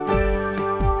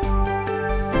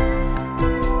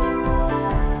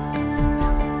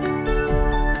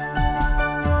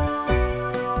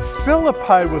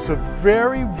Philippi was a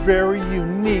very, very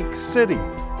unique city,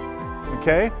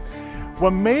 okay?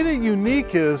 What made it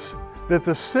unique is that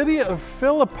the city of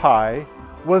Philippi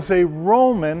was a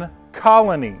Roman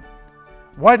colony.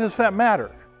 Why does that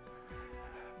matter?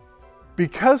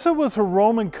 Because it was a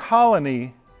Roman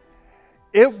colony,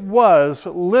 it was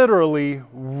literally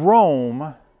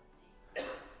Rome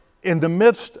in the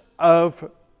midst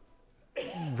of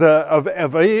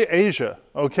Asia,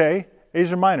 okay?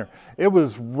 Asia Minor. It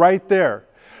was right there.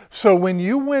 So when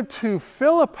you went to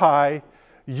Philippi,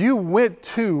 you went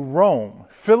to Rome.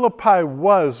 Philippi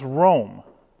was Rome,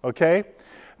 okay?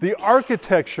 The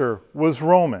architecture was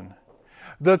Roman.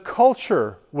 The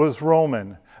culture was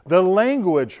Roman. The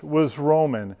language was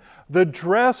Roman. The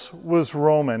dress was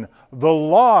Roman. The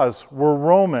laws were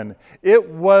Roman. It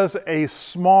was a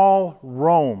small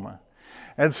Rome.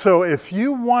 And so if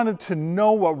you wanted to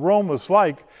know what Rome was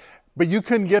like, but you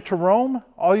couldn't get to Rome,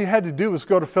 all you had to do was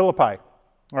go to Philippi,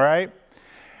 all right?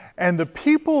 And the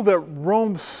people that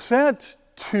Rome sent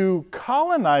to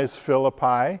colonize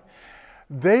Philippi,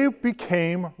 they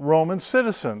became Roman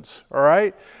citizens, all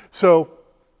right? So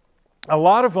a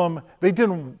lot of them, they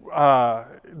didn't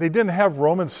have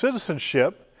Roman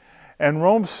citizenship, and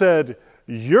Rome said,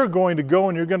 you're going to go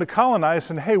and you're going to colonize,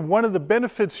 and hey, one of the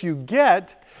benefits you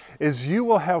get is you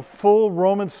will have full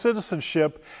Roman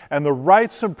citizenship and the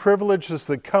rights and privileges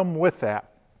that come with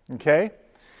that, okay?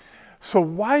 So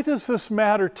why does this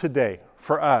matter today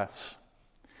for us?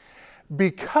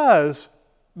 Because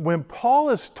when Paul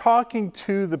is talking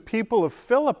to the people of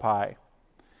Philippi,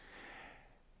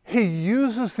 he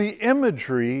uses the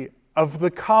imagery of the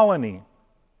colony,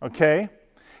 okay?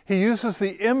 He uses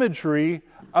the imagery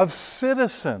of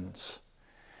citizens.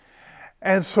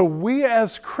 And so we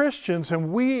as Christians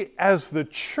and we as the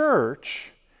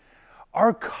church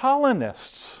are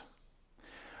colonists.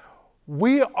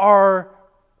 We are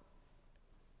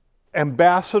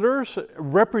ambassadors,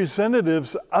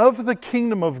 representatives of the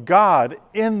kingdom of God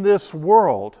in this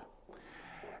world.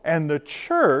 And the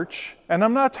church, and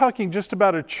I'm not talking just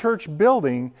about a church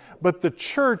building, but the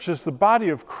church is the body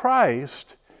of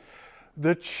Christ.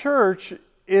 The church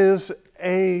is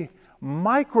a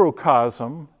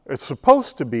microcosm, it's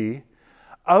supposed to be,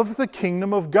 of the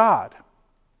kingdom of God.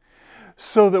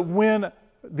 So that when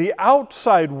the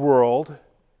outside world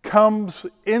comes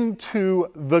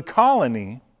into the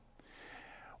colony,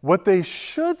 what they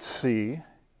should see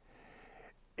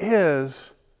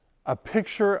is a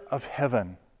picture of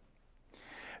heaven.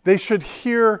 They should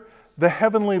hear the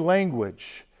heavenly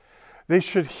language. They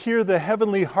should hear the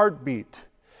heavenly heartbeat.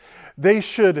 They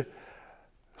should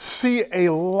see a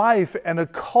life and a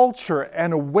culture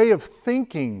and a way of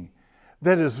thinking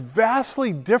that is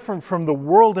vastly different from the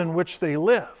world in which they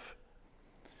live.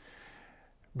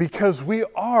 Because we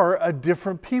are a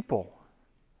different people.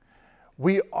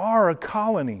 We are a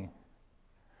colony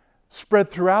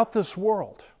spread throughout this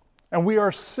world. And we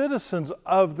are citizens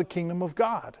of the kingdom of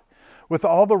God with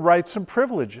all the rights and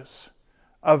privileges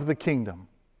of the kingdom.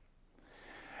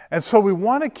 And so we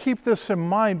want to keep this in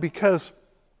mind because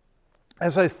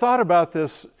as I thought about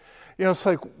this, it's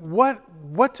like,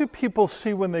 what do people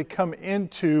see when they come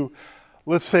into,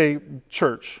 let's say,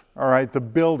 church, all right, the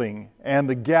building and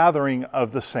the gathering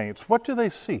of the saints? What do they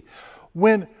see?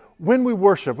 When we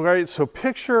worship, right, so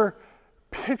picture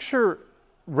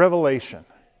Revelation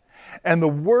and the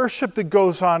worship that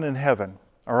goes on in heaven,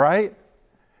 all right?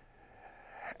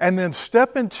 And then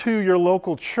step into your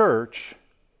local church,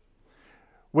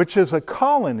 which is a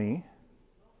colony,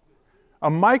 a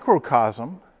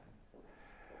microcosm.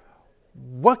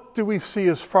 What do we see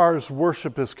as far as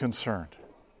worship is concerned?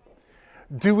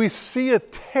 Do we see a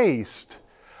taste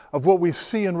of what we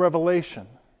see in Revelation?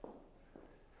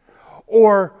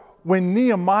 Or when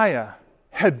Nehemiah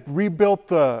had rebuilt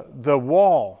the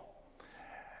wall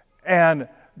and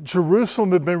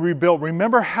Jerusalem had been rebuilt,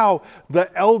 remember how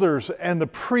the elders and the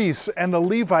priests and the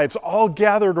Levites all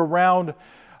gathered around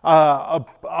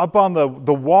up on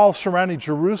the wall surrounding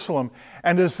Jerusalem,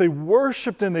 and as they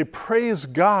worshiped and they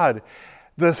praised God,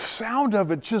 the sound of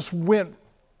it just went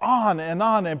on,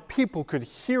 and people could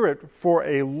hear it for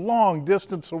a long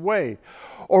distance away.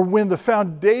 Or when the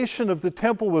foundation of the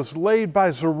temple was laid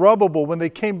by Zerubbabel when they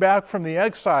came back from the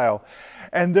exile,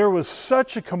 and there was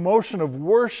such a commotion of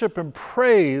worship and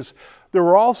praise, there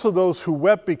were also those who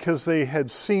wept because they had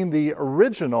seen the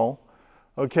original,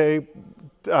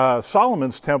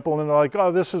 Solomon's temple, and they're like,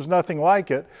 oh, this is nothing like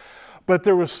it. But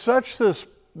there was such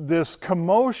this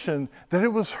commotion that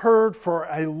it was heard for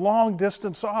a long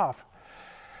distance off.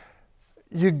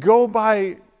 You go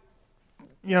by,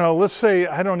 let's say,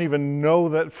 I don't even know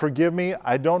that, forgive me,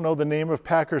 I don't know the name of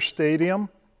Packer Stadium,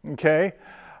 okay?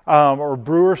 or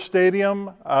Brewer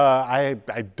Stadium. I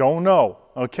don't know.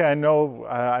 Okay, I know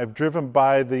I've driven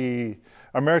by the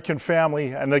American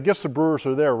Family, and I guess the Brewers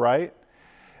are there, right?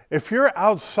 If you're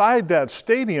outside that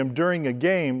stadium during a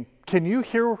game, can you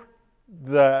hear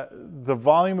the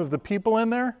volume of the people in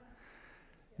there?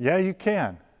 Yeah, you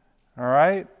can. All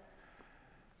right?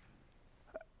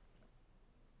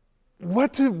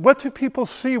 What do people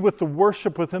see with the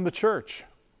worship within the church?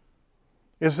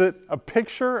 Is it a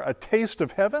picture, a taste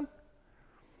of heaven?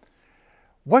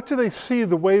 What do they see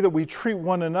the way that we treat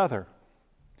one another?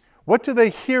 What do they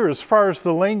hear as far as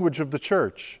the language of the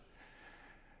church?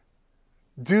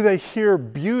 Do they hear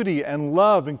beauty and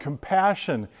love and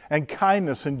compassion and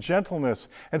kindness and gentleness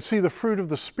and see the fruit of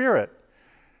the Spirit?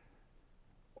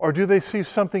 Or do they see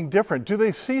something different? Do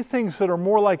they see things that are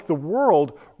more like the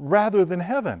world rather than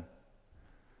heaven?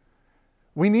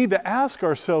 We need to ask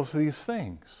ourselves these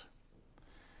things.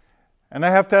 And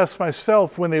I have to ask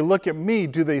myself, when they look at me,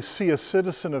 do they see a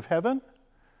citizen of heaven?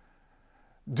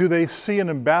 Do they see an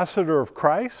ambassador of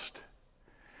Christ?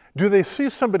 Do they see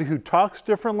somebody who talks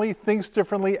differently, thinks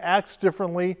differently, acts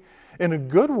differently in a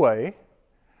good way?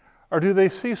 Or do they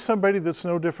see somebody that's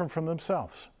no different from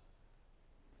themselves?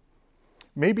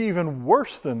 Maybe even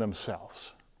worse than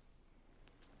themselves.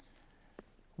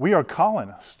 We are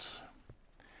colonists.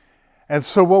 And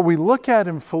so what we look at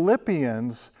in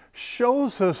Philippians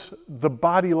shows us the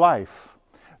body life,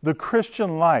 the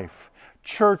Christian life,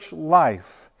 church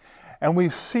life. And we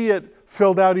see it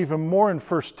filled out even more in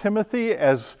 1 Timothy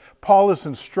as Paul is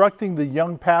instructing the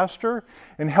young pastor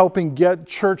and helping get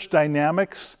church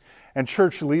dynamics and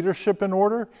church leadership in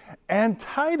order. And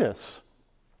Titus,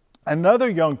 another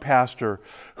young pastor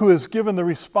who is given the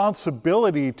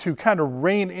responsibility to kind of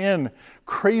rein in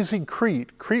crazy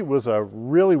Crete. Crete was a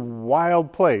really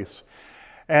wild place.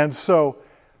 And so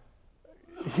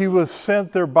he was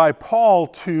sent there by Paul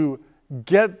to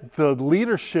get the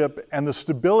leadership and the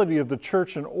stability of the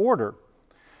church in order.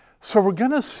 So we're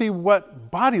going to see what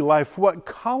body life, what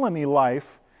colony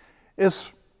life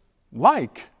is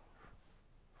like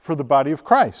for the body of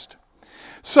Christ.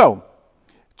 So,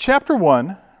 chapter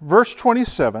 1, verse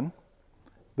 27,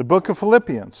 the book of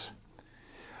Philippians.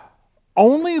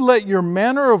 Only let your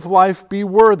manner of life be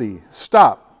worthy.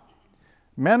 Stop.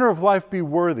 Manner of life be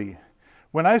worthy.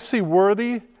 When I see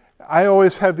worthy, I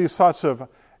always have these thoughts of,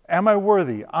 am I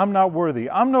worthy? I'm not worthy.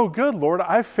 I'm no good, Lord.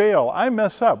 I fail. I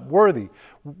mess up. Worthy.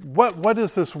 What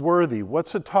is this worthy?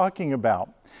 What's it talking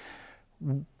about?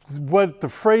 What the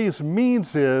phrase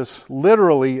means is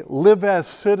literally live as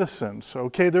citizens.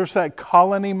 Okay, there's that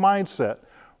colony mindset.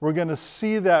 We're going to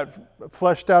see that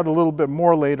fleshed out a little bit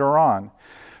more later on.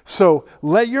 So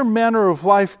let your manner of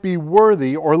life be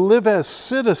worthy, or live as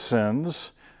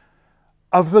citizens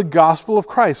of the gospel of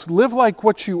Christ. Live like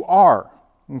what you are,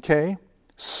 okay?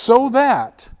 So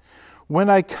that when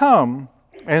I come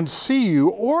and see you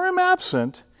or am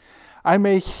absent, I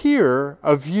may hear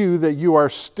of you that you are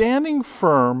standing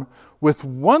firm with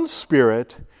one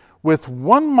spirit, with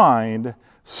one mind,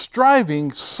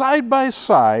 striving side by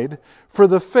side for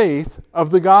the faith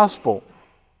of the gospel.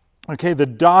 Okay, the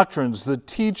doctrines, the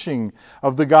teaching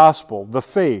of the gospel, the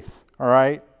faith, all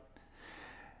right?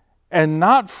 And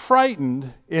not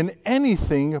frightened in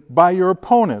anything by your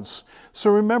opponents. So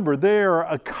remember, they are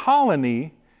a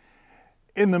colony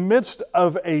in the midst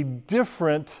of a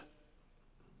different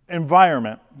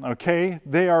environment, okay?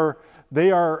 They're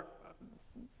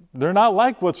not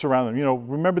like what's around them. You know,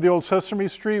 remember the old Sesame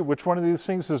Street? Which one of these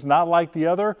things is not like the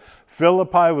other?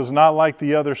 Philippi was not like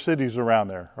the other cities around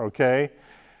there, okay?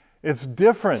 It's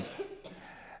different.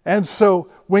 And so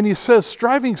when he says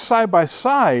striving side by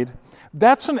side,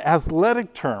 that's an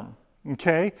athletic term,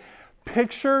 okay?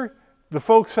 Picture the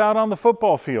folks out on the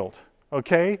football field,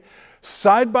 okay?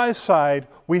 Side by side,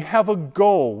 we have a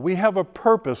goal, we have a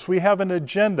purpose, we have an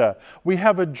agenda, we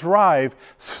have a drive.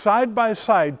 Side by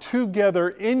side, together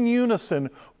in unison,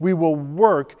 we will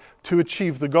work to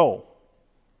achieve the goal,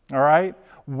 all right?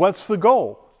 What's the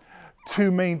goal?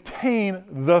 To maintain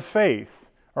the faith,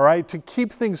 all right? To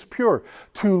keep things pure,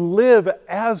 to live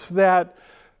as that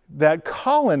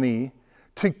colony,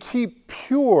 to keep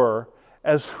pure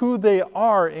as who they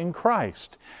are in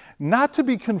Christ. Not to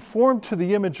be conformed to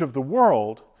the image of the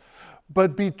world,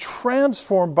 but be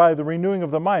transformed by the renewing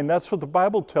of the mind. That's what the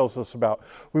Bible tells us about.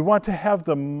 We want to have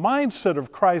the mindset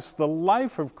of Christ, the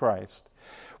life of Christ.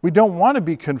 We don't want to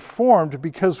be conformed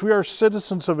because we are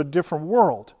citizens of a different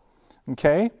world,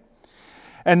 okay?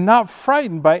 And not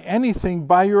frightened by anything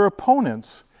by your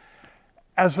opponents.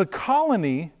 As a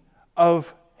colony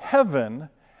of heaven,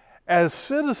 as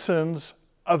citizens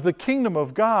of the kingdom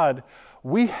of God,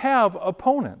 we have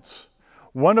opponents.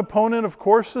 One opponent, of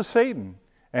course, is Satan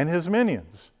and his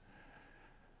minions.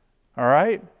 All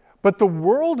right? But the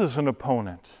world is an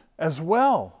opponent as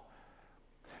well.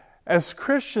 As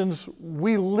Christians,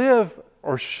 we live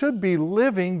or should be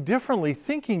living differently,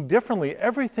 thinking differently,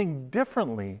 everything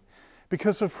differently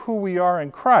because of who we are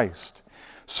in Christ.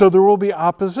 So there will be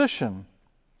opposition.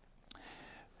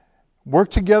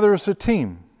 Work together as a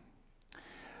team.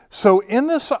 So in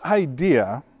this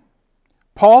idea,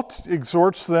 Paul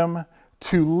exhorts them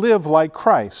to live like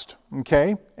Christ,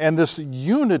 okay? And this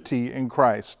unity in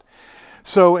Christ.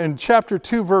 So in chapter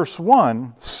 2, verse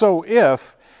 1, so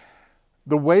if,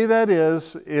 the way that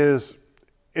is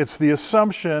it's the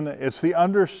assumption, it's the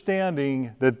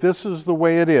understanding that this is the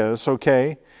way it is,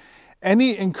 okay?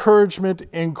 Any encouragement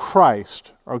in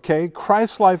Christ, okay?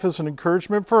 Christ's life is an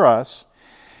encouragement for us.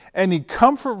 Any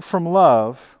comfort from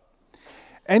love,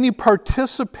 any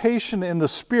participation in the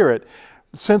Spirit,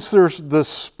 since there's the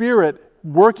Spirit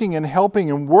working and helping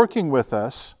and working with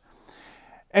us,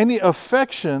 any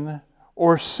affection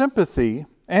or sympathy,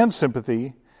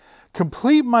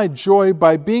 complete my joy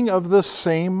by being of the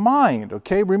same mind.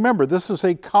 Okay, remember, this is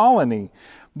a colony.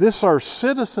 These are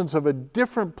citizens of a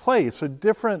different place, a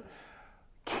different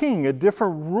king, a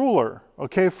different ruler.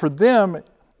 Okay, for them,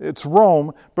 it's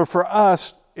Rome, but for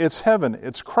us, it's heaven,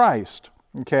 it's Christ.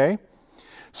 Okay,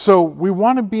 so we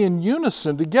want to be in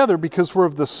unison together because we're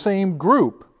of the same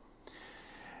group.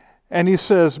 And he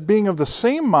says, being of the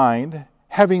same mind,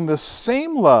 having the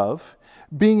same love,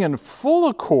 being in full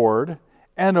accord,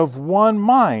 and of one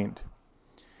mind.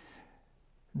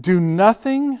 Do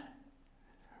nothing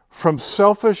from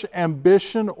selfish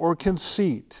ambition or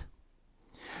conceit,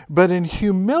 but in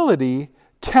humility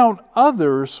count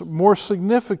others more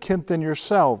significant than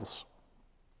yourselves.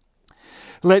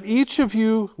 Let each of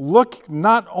you look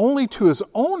not only to his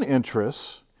own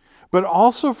interests, but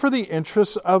also for the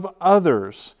interests of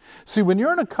others. See, when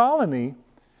you're in a colony,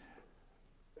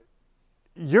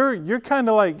 you're kind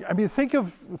of like, I mean, think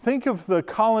of the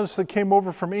colonists that came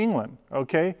over from England,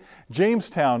 okay?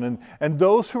 Jamestown and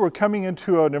those who were coming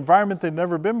into an environment they'd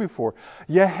never been before.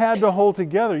 You had to hold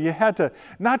together. You had to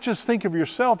not just think of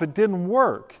yourself. It didn't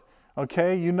work,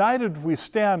 okay? United we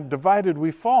stand, divided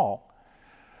we fall.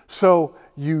 So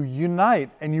you unite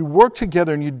and you work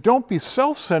together and you don't be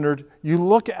self-centered. You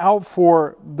look out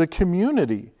for the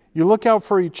community. You look out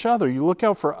for each other. You look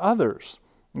out for others,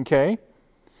 okay?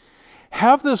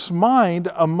 Have this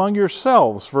mind among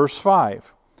yourselves, verse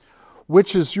 5,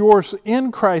 which is yours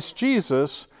in Christ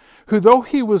Jesus, who though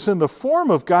he was in the form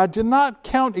of God, did not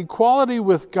count equality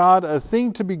with God a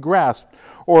thing to be grasped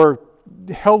or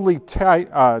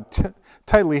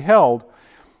tightly held,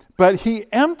 but he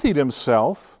emptied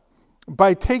himself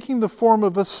by taking the form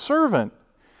of a servant,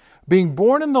 being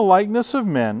born in the likeness of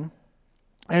men,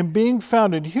 and being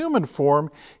found in human form,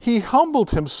 he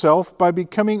humbled himself by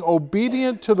becoming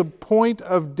obedient to the point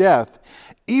of death,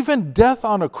 even death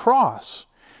on a cross.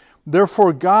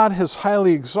 Therefore God has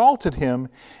highly exalted him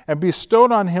and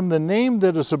bestowed on him the name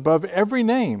that is above every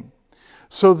name,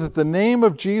 so that the name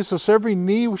of Jesus every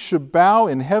knee should bow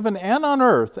in heaven and on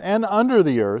earth and under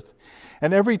the earth,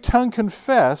 and every tongue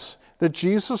confess that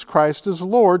Jesus Christ is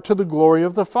Lord, to the glory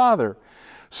of the Father.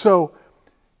 So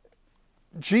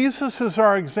Jesus is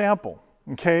our example,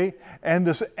 okay? And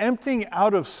this emptying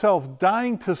out of self,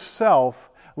 dying to self,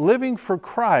 living for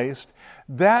Christ,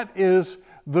 that is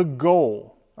the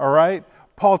goal, all right?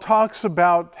 Paul talks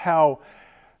about how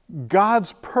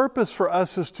God's purpose for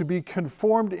us is to be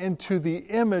conformed into the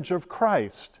image of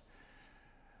Christ.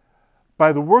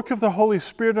 By the work of the Holy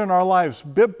Spirit in our lives,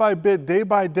 bit by bit, day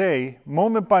by day,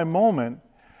 moment by moment,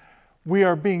 we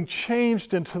are being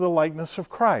changed into the likeness of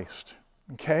Christ,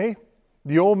 okay?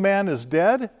 The old man is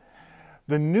dead.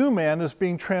 The new man is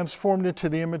being transformed into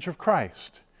the image of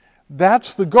Christ.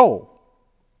 That's the goal.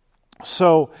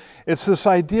 So it's this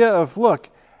idea of, look,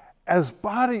 as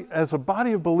a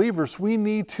body of believers, we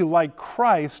need to, like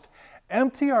Christ,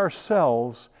 empty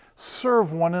ourselves,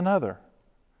 serve one another.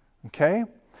 Okay?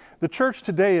 The church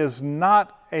today is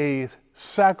not a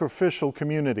sacrificial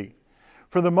community.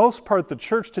 For the most part, the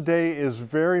church today is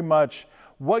very much,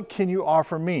 what can you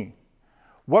offer me?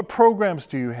 What programs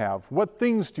do you have? What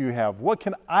things do you have? What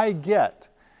can I get?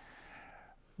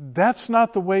 That's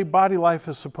not the way body life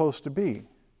is supposed to be.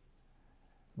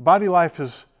 Body life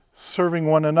is serving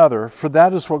one another, for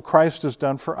that is what Christ has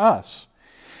done for us.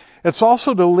 It's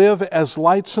also to live as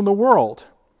lights in the world.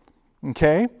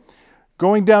 Okay?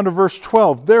 Going down to verse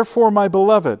 12, therefore, my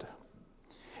beloved,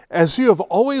 as you have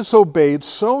always obeyed,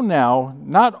 so now,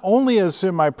 not only as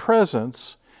in my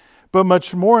presence, but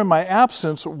much more in my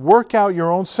absence, work out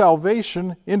your own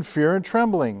salvation in fear and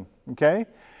trembling. Okay?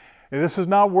 And this is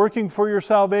not working for your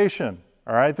salvation.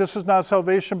 All right? This is not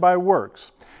salvation by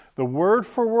works. The word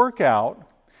for workout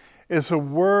is a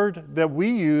word that we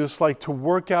use like to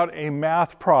work out a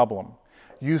math problem.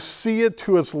 You see it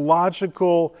to its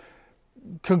logical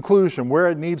conclusion, where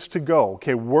it needs to go.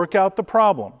 Okay, work out the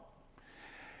problem.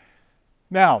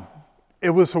 Now, it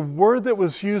was a word that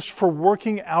was used for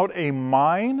working out a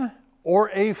mine or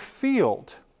a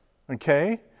field.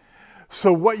 Okay?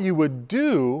 So what you would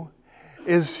do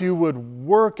is you would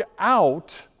work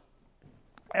out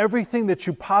everything that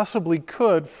you possibly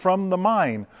could from the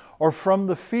mine or from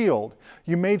the field.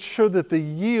 You made sure that the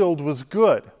yield was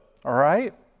good. All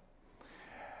right?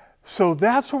 So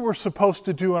that's what we're supposed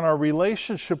to do in our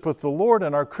relationship with the Lord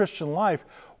and our Christian life.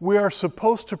 We are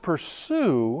supposed to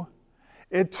pursue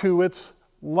it to its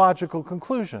logical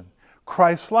conclusion.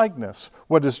 Christ-likeness,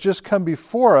 what has just come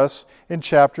before us in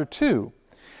chapter 2.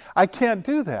 I can't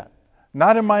do that,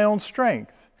 not in my own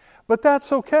strength. But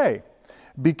that's okay,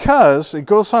 because it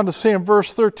goes on to say in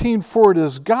verse 13, for it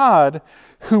is God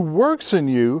who works in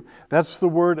you, that's the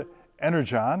word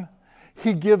energon.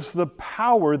 He gives the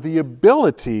power, the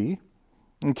ability,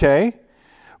 okay,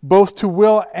 both to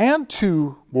will and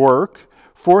to work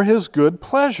for his good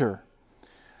pleasure.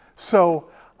 So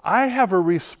I have a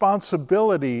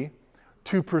responsibility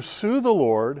to pursue the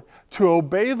Lord, to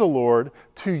obey the Lord,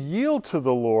 to yield to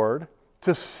the Lord,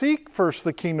 to seek first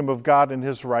the kingdom of God and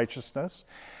his righteousness.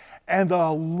 And the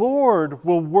Lord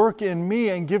will work in me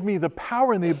and give me the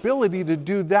power and the ability to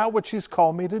do that which he's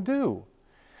called me to do.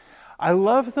 I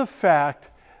love the fact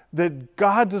that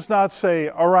God does not say,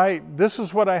 all right, this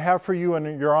is what I have for you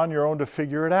and you're on your own to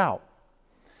figure it out.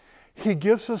 He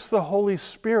gives us the Holy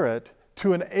Spirit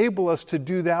to enable us to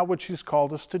do that which he's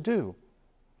called us to do.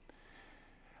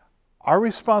 Our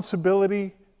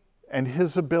responsibility and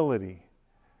his ability,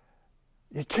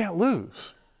 you can't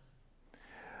lose.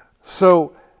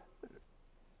 So,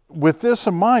 with this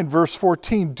in mind, verse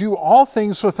 14, do all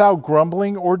things without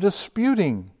grumbling or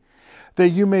disputing, that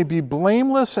you may be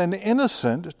blameless and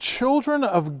innocent, children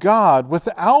of God,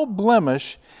 without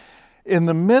blemish, in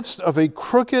the midst of a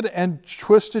crooked and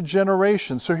twisted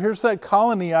generation. So here's that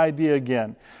colony idea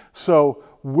again. So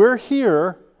we're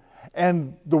here,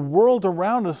 and the world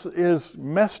around us is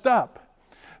messed up.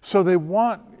 So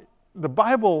the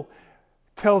Bible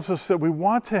tells us that we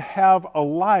want to have a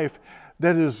life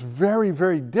that is very,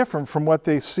 very different from what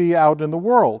they see out in the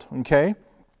world, okay?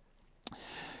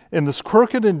 In this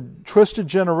crooked and twisted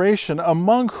generation,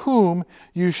 among whom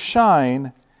you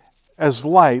shine as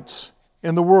lights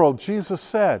in the world. Jesus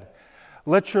said,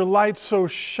 let your light so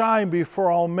shine before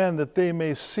all men that they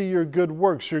may see your good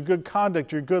works, your good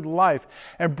conduct, your good life,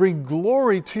 and bring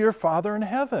glory to your Father in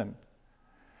heaven.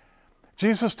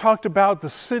 Jesus talked about the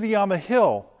city on the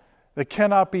hill that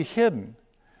cannot be hidden.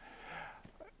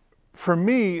 For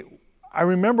me, I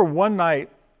remember one night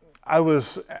I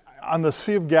was on the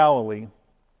Sea of Galilee,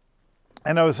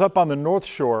 and I was up on the North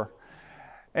Shore,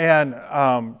 and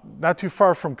not too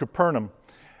far from Capernaum.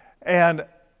 And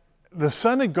the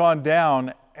sun had gone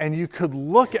down, and you could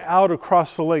look out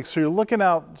across the lake. So you're looking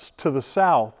out to the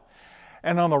south,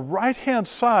 and on the right-hand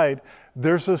side,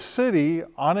 there's a city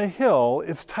on a hill.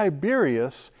 It's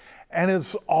Tiberias, and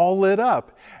it's all lit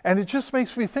up. And it just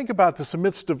makes me think about this.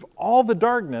 Amidst of all the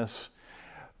darkness,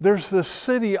 there's this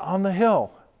city on the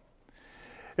hill.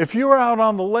 If you were out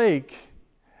on the lake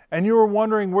and you were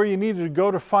wondering where you needed to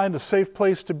go to find a safe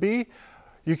place to be,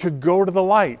 you could go to the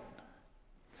light.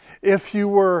 If you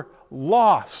were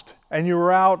lost and you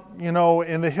were out,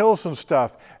 in the hills and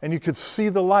stuff, and you could see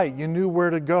the light, you knew where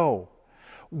to go.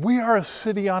 We are a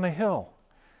city on a hill.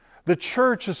 The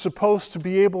church is supposed to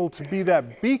be able to be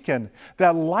that beacon,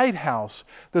 that lighthouse,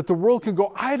 that the world can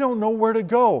go, I don't know where to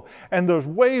go. And the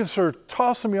waves are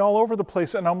tossing me all over the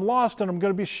place, and I'm lost, and I'm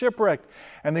going to be shipwrecked.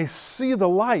 And they see the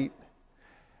light,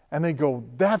 and they go,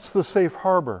 that's the safe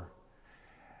harbor.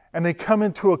 And they come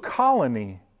into a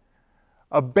colony,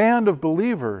 a band of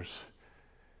believers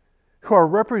who are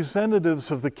representatives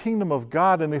of the kingdom of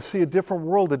God, and they see a different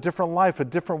world, a different life, a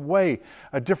different way,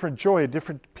 a different joy, a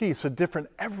different peace, a different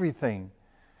everything.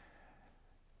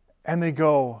 And they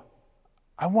go,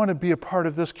 I want to be a part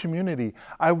of this community.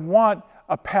 I want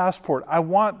a passport. I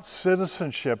want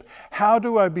citizenship. How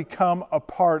do I become a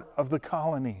part of the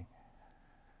colony?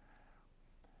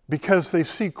 Because they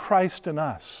see Christ in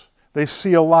us. They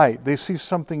see a light. They see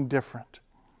something different.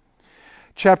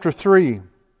 Chapter 3.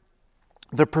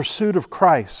 The pursuit of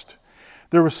Christ.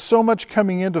 There was so much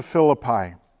coming into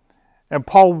Philippi, and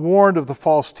Paul warned of the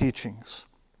false teachings.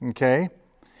 Okay?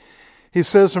 He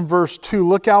says in verse 2,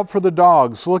 look out for the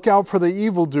dogs, look out for the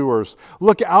evildoers,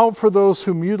 look out for those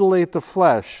who mutilate the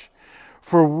flesh.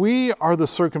 For we are the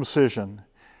circumcision,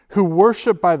 who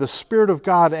worship by the Spirit of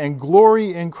God and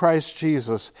glory in Christ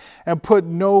Jesus, and put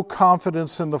no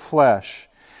confidence in the flesh.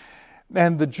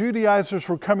 And the Judaizers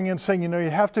were coming in saying, you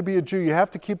have to be a Jew, you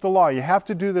have to keep the law, you have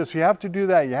to do this, you have to do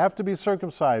that, you have to be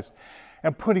circumcised.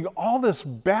 And putting all this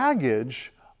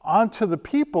baggage onto the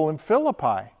people in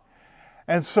Philippi.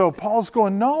 And so Paul's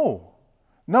going, no,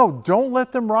 don't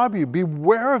let them rob you.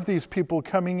 Beware of these people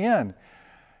coming in.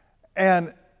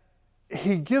 And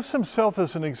he gives himself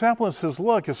as an example and says,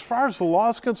 look, as far as the law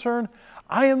is concerned,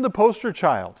 I am the poster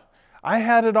child. I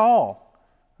had it all,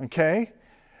 okay?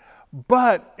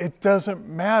 But it doesn't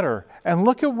matter. And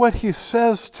look at what he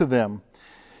says to them.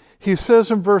 He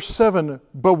says in verse 7,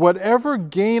 but whatever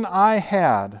gain I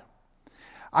had,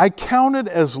 I counted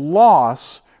as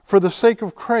loss for the sake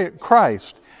of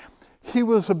Christ. He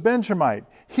was a Benjamite.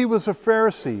 He was a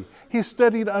Pharisee. He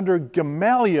studied under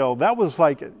Gamaliel.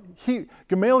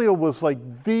 Gamaliel was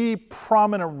like the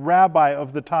prominent rabbi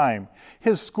of the time.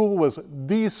 His school was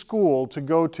the school to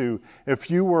go to if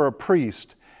you were a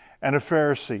priest and a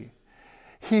Pharisee.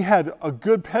 He had a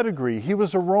good pedigree. He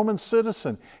was a Roman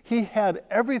citizen. He had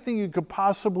everything you could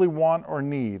possibly want or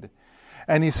need.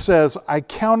 And he says, I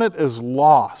count it as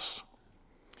loss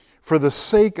for the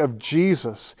sake of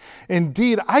Jesus.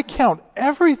 Indeed, I count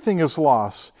everything as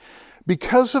loss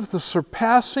because of the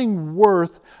surpassing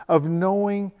worth of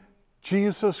knowing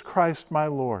Jesus Christ my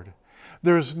Lord.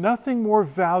 There is nothing more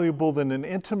valuable than an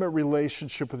intimate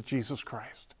relationship with Jesus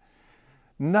Christ.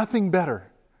 Nothing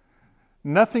better.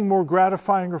 Nothing more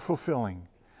gratifying or fulfilling.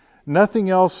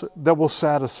 Nothing else that will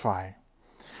satisfy.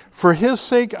 For his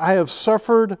sake I have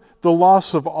suffered the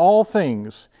loss of all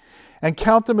things and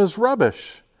count them as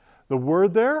rubbish. The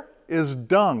word there is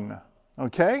dung.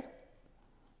 Okay?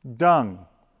 Dung.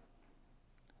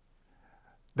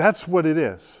 That's what it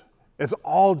is. It's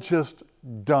all just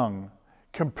dung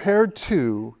compared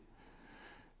to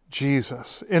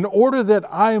Jesus. In order that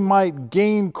I might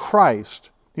gain Christ.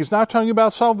 He's not talking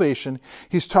about salvation.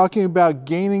 He's talking about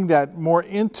gaining that more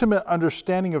intimate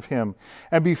understanding of him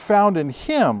and be found in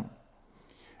him,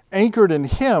 anchored in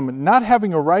him, not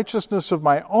having a righteousness of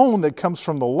my own that comes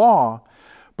from the law,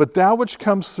 but that which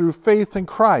comes through faith in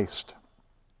Christ.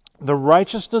 The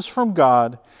righteousness from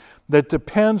God that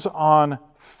depends on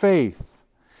faith,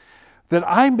 that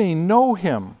I may know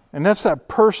him. And that's that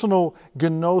personal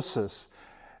gnosis.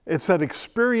 It's that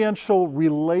experiential,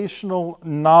 relational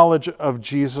knowledge of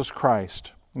Jesus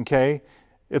Christ. Okay?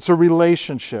 It's a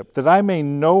relationship, that I may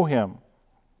know him.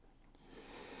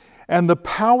 And the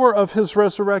power of his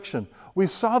resurrection. We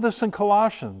saw this in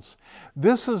Colossians.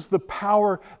 This is the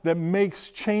power that makes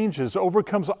changes,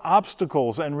 overcomes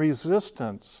obstacles and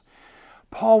resistance.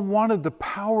 Paul wanted the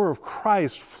power of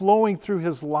Christ flowing through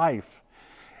his life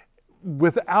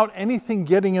without anything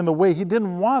getting in the way. He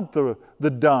didn't want the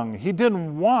dung. He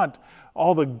didn't want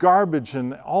all the garbage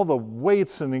and all the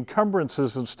weights and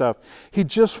encumbrances and stuff. He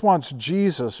just wants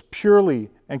Jesus purely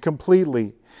and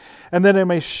completely. And that I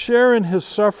may share in his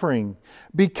suffering,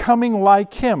 becoming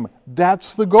like him.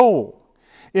 That's the goal.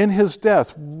 In his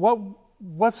death.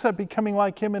 What's that becoming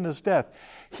like him in his death?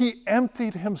 He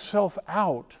emptied himself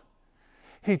out.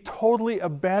 He totally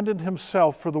abandoned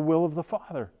himself for the will of the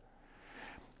Father.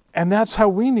 And that's how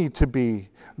we need to be,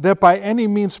 that by any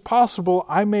means possible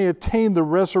I may attain the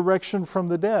resurrection from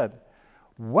the dead.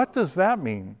 What does that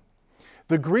mean?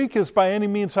 The Greek is by any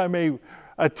means I may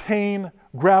attain,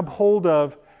 grab hold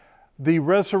of the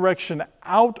resurrection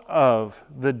out of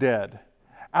the dead,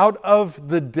 out of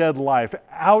the dead life,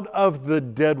 out of the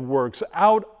dead works,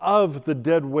 out of the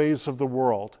dead ways of the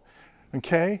world.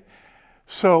 Okay?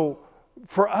 So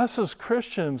for us as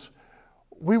Christians,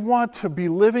 we want to be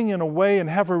living in a way and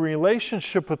have a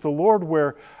relationship with the Lord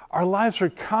where our lives are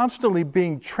constantly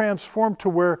being transformed to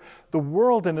where the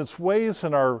world and its ways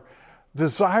and our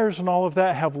desires and all of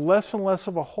that have less and less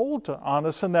of a hold on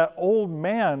us, and that old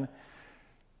man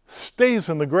stays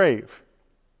in the grave.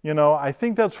 I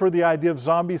think that's where the idea of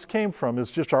zombies came from,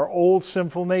 is just our old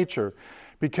sinful nature,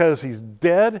 because he's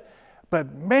dead,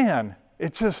 but man,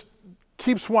 it just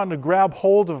keeps wanting to grab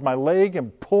hold of my leg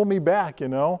and pull me back,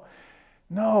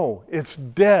 No, it's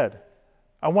dead.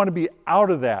 I want to be out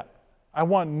of that. I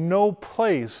want no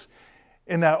place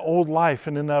in that old life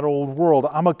and in that old world.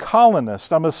 I'm a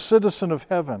colonist. I'm a citizen of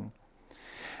heaven.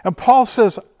 And Paul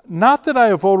says, not that I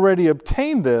have already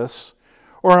obtained this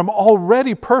or I'm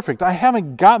already perfect. I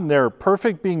haven't gotten there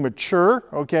perfect, being mature,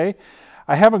 okay?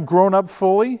 I haven't grown up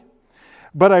fully.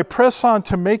 But I press on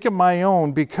to make it my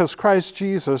own because Christ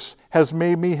Jesus has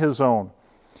made me his own.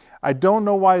 I don't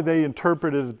know why they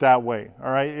interpreted it that way, all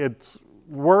right? It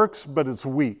works, but it's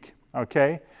weak,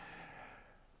 okay?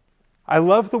 I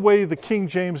love the way the King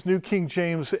James, New King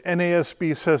James,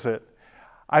 NASB says it.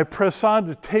 I press on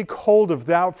to take hold of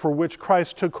that for which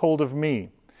Christ took hold of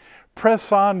me.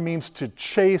 Press on means to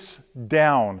chase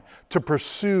down, to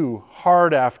pursue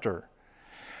hard after.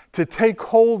 To take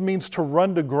hold means to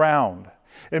run to ground.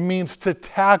 It means to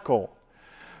tackle.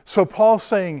 So Paul's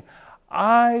saying,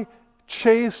 I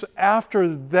chase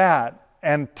after that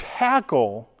and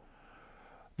tackle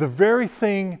the very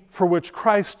thing for which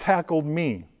Christ tackled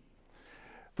me.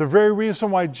 The very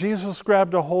reason why Jesus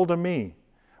grabbed a hold of me.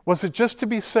 Was it just to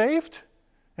be saved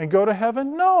and go to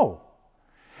heaven? No.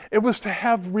 It was to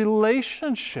have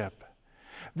relationship.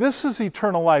 This is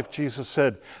eternal life, Jesus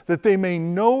said, that they may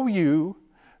know you,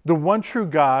 the one true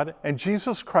God, and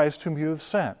Jesus Christ whom you have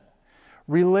sent.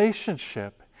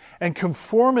 Relationship and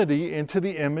conformity into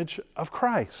the image of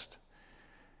Christ.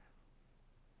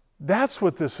 That's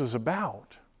what this is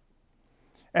about.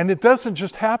 And it doesn't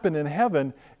just happen in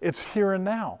heaven, it's here and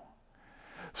now.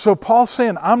 So Paul's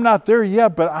saying, I'm not there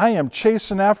yet, but I am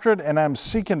chasing after it and I'm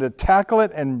seeking to tackle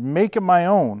it and make it my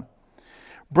own.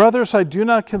 Brothers, I do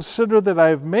not consider that I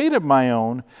have made it my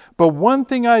own, but one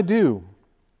thing I do,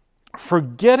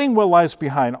 forgetting what lies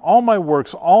behind, all my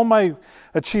works, all my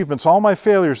achievements, all my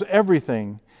failures,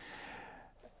 everything,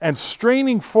 and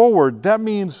straining forward, that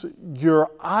means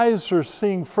your eyes are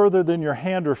seeing further than your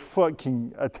hand or foot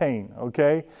can attain,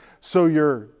 okay? So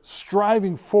you're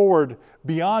striving forward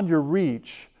beyond your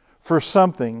reach for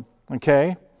something,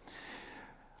 okay?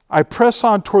 I press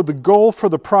on toward the goal for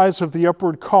the prize of the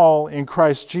upward call in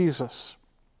Christ Jesus.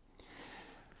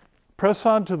 Press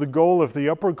on to the goal of the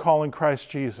upward call in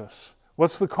Christ Jesus.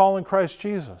 What's the call in Christ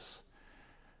Jesus?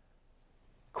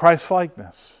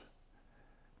 Christ-likeness.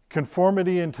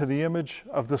 Conformity into the image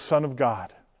of the Son of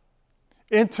God.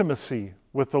 Intimacy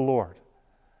with the Lord.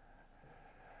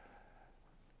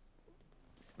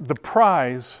 The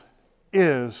prize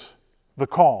is the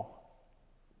call.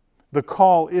 The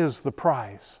call is the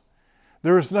prize.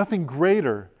 There is nothing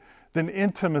greater than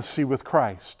intimacy with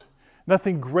Christ.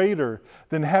 Nothing greater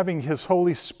than having His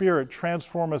Holy Spirit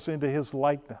transform us into His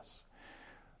likeness.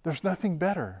 There's nothing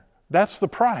better. That's the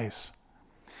prize.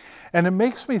 And it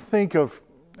makes me think of,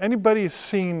 anybody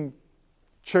seen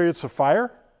Chariots of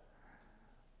Fire?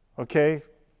 Okay.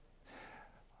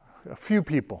 A few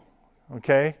people.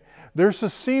 Okay. There's a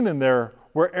scene in there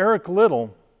where Eric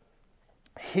Liddell,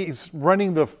 he's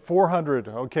running the 400,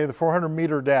 okay, the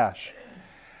 400-meter dash.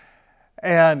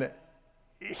 And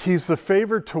he's the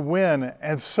favorite to win.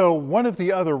 And so one of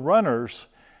the other runners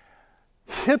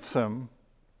hits him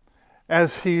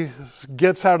as he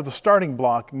gets out of the starting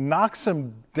block, knocks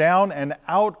him down and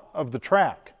out of the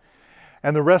track.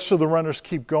 And the rest of the runners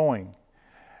keep going.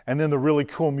 And then the really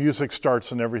cool music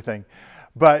starts and everything.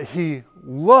 But he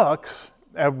looks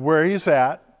at where he's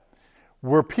at,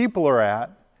 where people are at,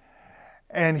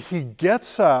 and he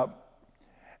gets up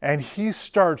and he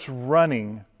starts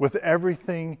running with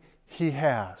everything he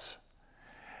has.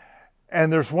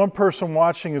 And there's one person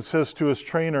watching and says to his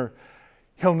trainer,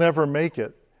 he'll never make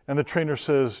it. And the trainer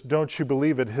says, don't you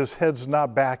believe it? His head's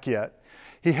not back yet.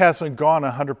 He hasn't gone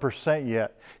 100%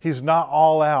 yet. He's not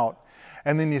all out.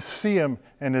 And then you see him,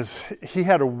 and he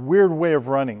had a weird way of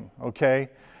running, okay?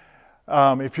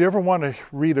 If you ever want to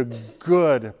read a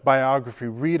good biography,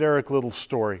 read Eric Liddell's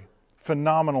story.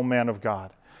 Phenomenal man of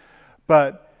God.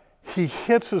 But he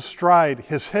hits his stride,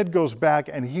 his head goes back,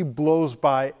 and he blows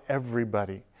by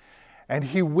everybody. And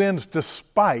he wins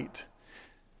despite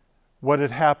what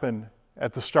had happened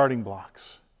at the starting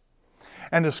blocks.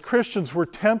 And as Christians, we're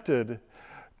tempted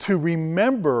to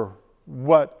remember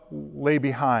what lay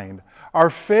behind. Our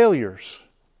failures,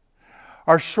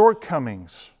 our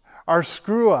shortcomings, our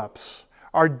screw-ups,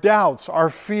 our doubts, our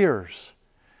fears.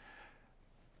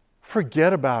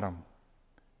 Forget about them.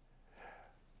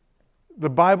 The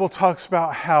Bible talks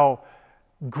about how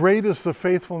great is the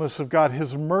faithfulness of God.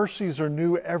 His mercies are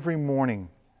new every morning.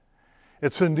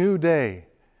 It's a new day.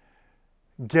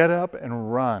 Get up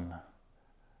and run.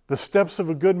 The steps of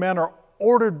a good man are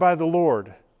ordered by the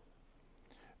Lord.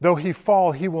 Though he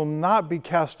fall, he will not be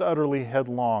cast utterly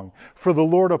headlong, for the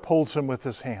Lord upholds him with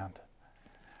His hand.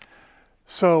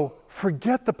 So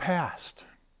forget the past.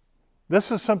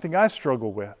 This is something I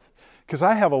struggle with because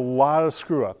I have a lot of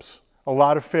screw-ups, a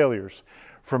lot of failures,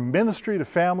 from ministry to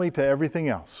family to everything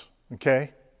else,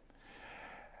 okay?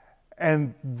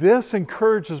 And this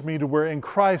encourages me to where in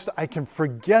Christ I can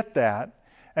forget that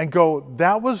and go,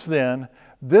 that was then,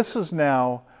 this is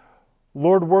now.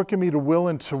 Lord, work in me to will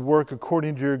and to work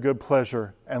according to your good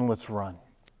pleasure, and let's run.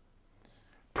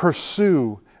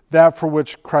 Pursue that for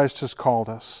which Christ has called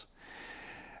us.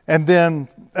 And then,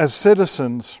 as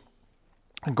citizens,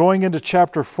 Going into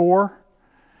chapter 4,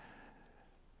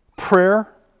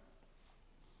 prayer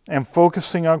and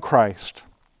focusing on Christ.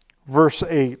 Verse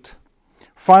 8.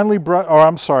 Finally,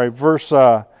 verse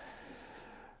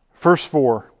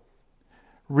 4.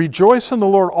 Rejoice in the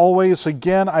Lord always.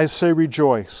 Again, I say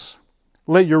rejoice.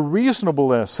 Let your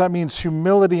reasonableness, that means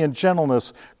humility and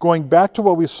gentleness, going back to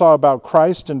what we saw about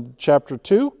Christ in chapter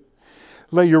 2,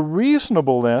 let your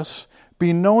reasonableness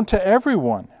be known to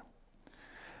everyone.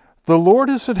 The Lord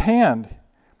is at hand.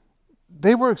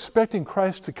 They were expecting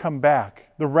Christ to come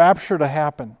back, the rapture to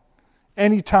happen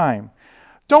anytime.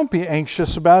 Don't be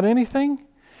anxious about anything,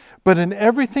 but in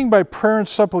everything by prayer and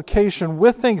supplication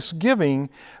with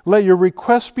thanksgiving, let your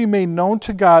requests be made known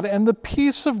to God, and the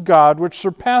peace of God, which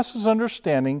surpasses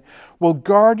understanding, will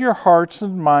guard your hearts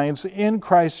and minds in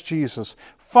Christ Jesus.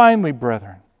 Finally,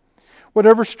 brethren,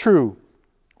 whatever is true,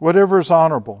 whatever is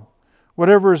honorable,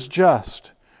 whatever is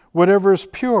just, whatever is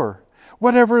pure,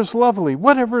 whatever is lovely,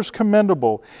 whatever is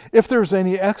commendable, if there's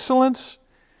any excellence,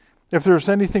 if there's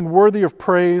anything worthy of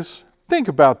praise, think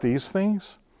about these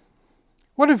things.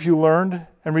 What have you learned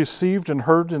and received and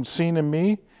heard and seen in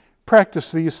me?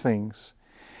 Practice these things,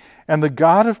 and the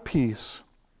God of peace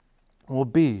will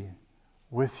be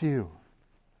with you.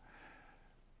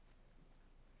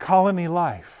 Colony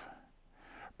life,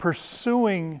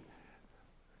 pursuing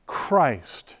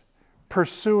Christ,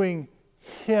 pursuing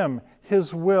Him,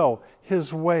 His will,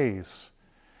 His ways,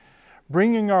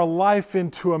 bringing our life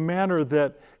into a manner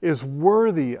that is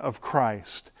worthy of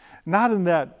Christ. Not in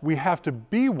that we have to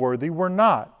be worthy, we're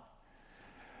not,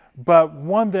 but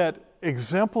one that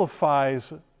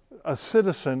exemplifies a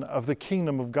citizen of the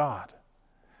kingdom of God.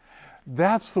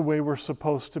 That's the way we're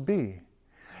supposed to be.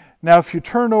 Now, if you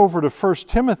turn over to 1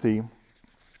 Timothy,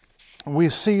 we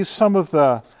see some of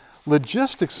the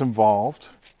logistics involved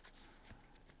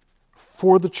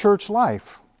for the church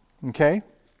life. Okay?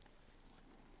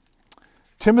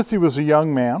 Timothy was a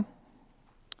young man,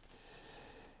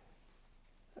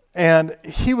 and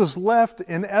he was left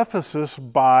in Ephesus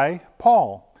by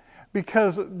Paul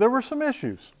because there were some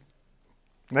issues.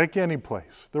 Like any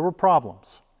place, there were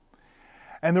problems.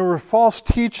 And there were false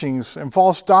teachings and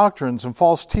false doctrines and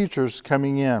false teachers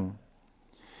coming in.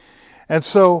 And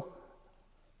so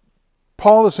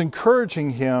Paul is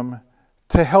encouraging him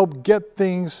to help get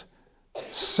things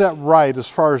set right as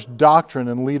far as doctrine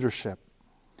and leadership.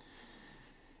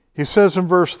 He says in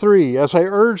verse 3, "As I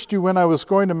urged you when I was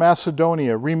going to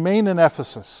Macedonia, remain in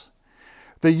Ephesus,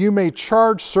 that you may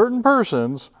charge certain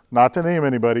persons," not to name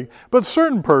anybody, but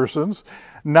certain persons,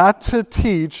 "not to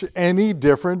teach any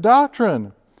different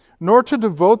doctrine, nor to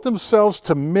devote themselves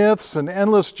to myths and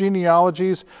endless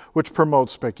genealogies which promote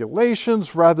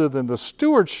speculations rather than the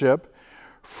stewardship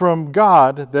from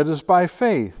God that is by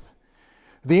faith.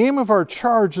 The aim of our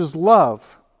charge is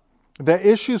love that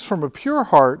issues from a pure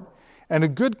heart and a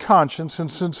good conscience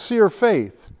and sincere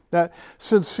faith." That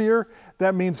sincere,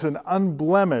 that means an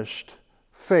unblemished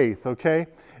faith, okay?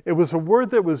 It was a word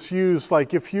that was used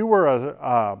like if you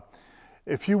were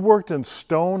if you worked in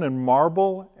stone and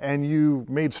marble and you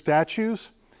made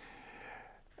statues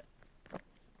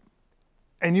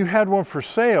and you had one for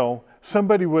sale,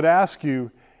 somebody would ask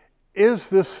you, "Is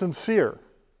this sincere?"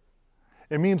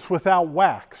 It means without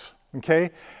wax,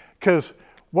 okay? Because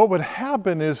what would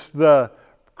happen is the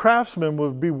craftsman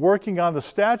would be working on the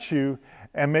statue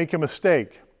and make a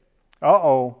mistake.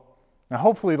 Uh-oh. Now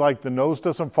hopefully like the nose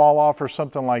doesn't fall off or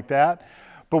something like that.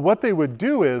 But what they would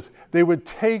do is they would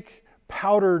take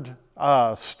powdered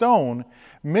stone,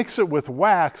 mix it with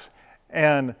wax,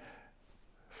 and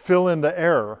fill in the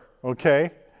error,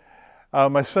 okay?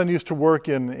 My son used to work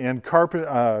in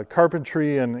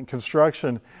carpentry and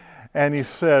construction, and he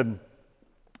said,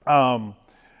 oh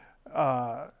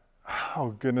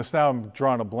goodness, now I'm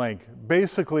drawing a blank.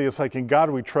 Basically, it's like in God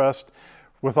we trust,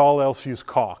 with all else use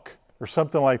caulk, or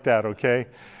something like that, okay?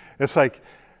 It's like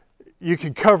you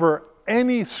can cover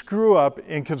any screw up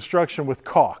in construction with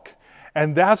caulk.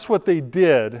 And that's what they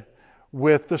did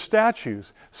with the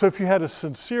statues. So if you had a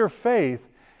sincere faith,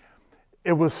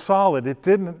 it was solid. It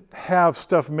didn't have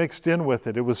stuff mixed in with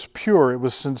it. It was pure. It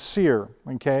was sincere,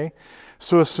 okay?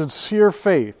 So a sincere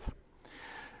faith.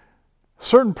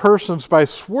 Certain persons, by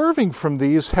swerving from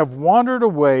these, have wandered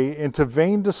away into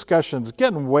vain discussions,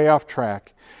 getting way off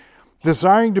track,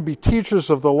 desiring to be teachers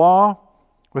of the law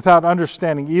without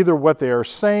understanding either what they are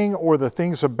saying or the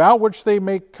things about which they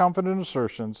make confident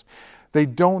assertions. They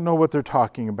don't know what they're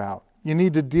talking about. You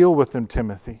need to deal with them,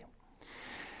 Timothy.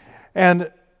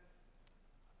 And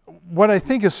what I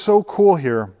think is so cool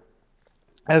here,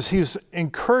 as he's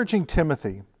encouraging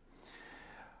Timothy,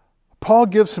 Paul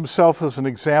gives himself as an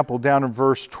example down in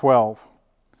verse 12.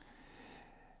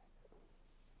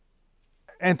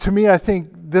 And to me, I think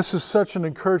this is such an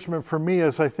encouragement for me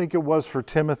as I think it was for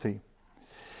Timothy.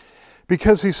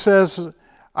 Because he says,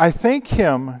 I thank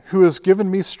him who has given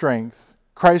me strength,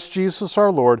 Christ Jesus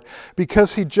our Lord,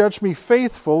 because he judged me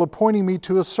faithful, appointing me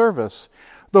to his service.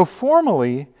 Though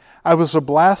formerly I was a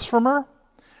blasphemer,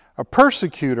 a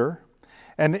persecutor,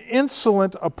 an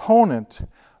insolent opponent,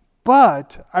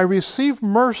 but I received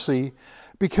mercy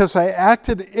because I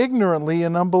acted ignorantly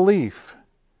in unbelief.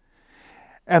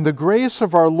 And the grace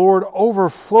of our Lord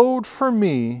overflowed for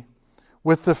me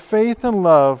with the faith and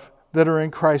love that are in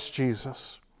Christ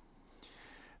Jesus.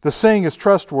 The saying is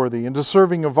trustworthy and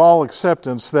deserving of all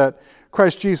acceptance that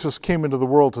Christ Jesus came into the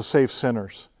world to save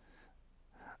sinners,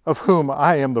 of whom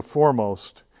I am the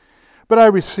foremost. But I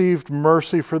received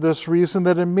mercy for this reason,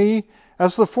 that in me,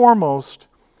 as the foremost,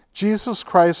 Jesus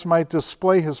Christ might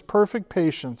display his perfect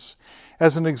patience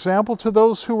as an example to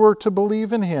those who were to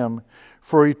believe in him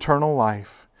for eternal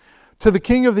life. To the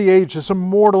King of the ages,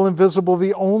 immortal, invisible,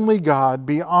 the only God,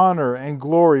 be honor and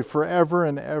glory forever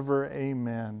and ever.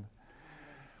 Amen.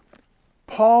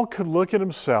 Paul could look at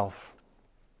himself,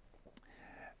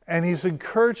 and he's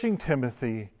encouraging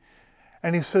Timothy,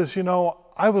 and he says,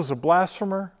 I was a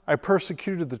blasphemer. I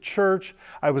persecuted the church.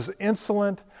 I was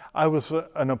insolent. I was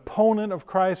an opponent of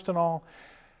Christ and all.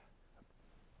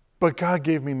 But God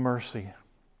gave me mercy.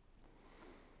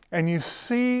 And you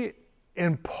see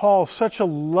in Paul such a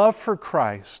love for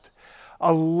Christ,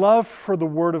 a love for the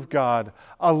Word of God,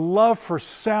 a love for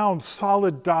sound,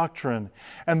 solid doctrine,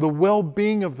 and the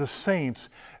well-being of the saints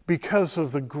because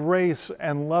of the grace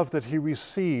and love that he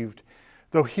received,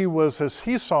 though he was, as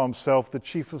he saw himself, the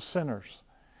chief of sinners.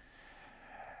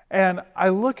 And I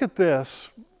look at this,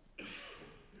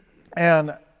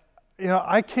 and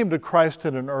I came to Christ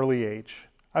at an early age.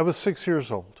 I was 6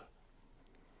 years old.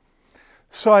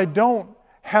 So I don't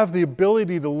have the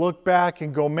ability to look back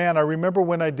and go, man, I remember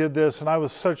when I did this, and I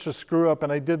was such a screw up,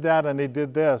 and I did that, and I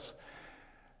did this.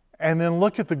 And then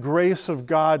look at the grace of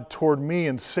God toward me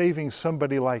in saving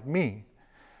somebody like me.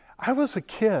 I was a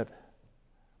kid.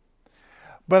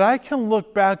 But I can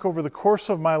look back over the course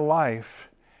of my life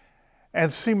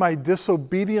and see my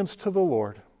disobedience to the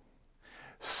Lord,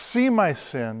 see my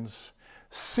sins,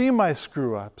 see my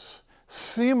screw-ups,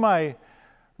 see my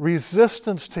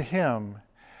resistance to him,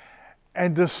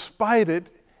 and despite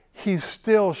it, he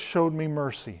still showed me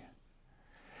mercy.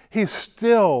 He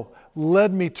still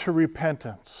led me to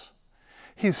repentance.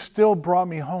 He still brought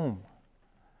me home.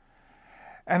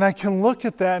 And I can look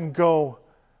at that and go,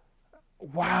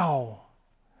 wow.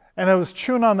 And I was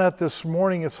chewing on that this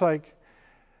morning. It's like,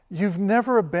 you've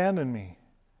never abandoned me.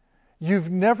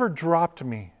 You've never dropped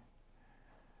me.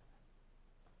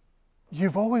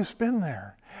 You've always been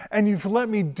there. And you've let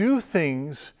me do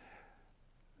things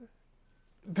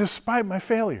despite my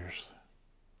failures.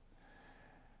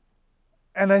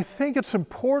 And I think it's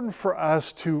important for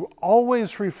us to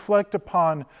always reflect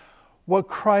upon what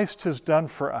Christ has done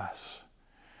for us.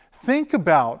 Think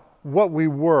about what we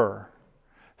were.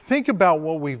 Think about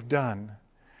what we've done.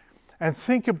 And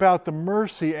think about the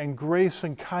mercy and grace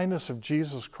and kindness of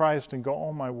Jesus Christ and go,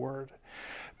 oh my word.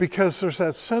 Because there's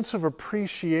that sense of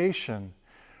appreciation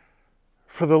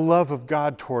for the love of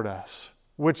God toward us,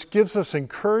 which gives us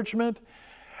encouragement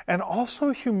and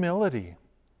also humility.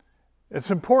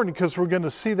 It's important because we're going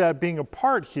to see that being a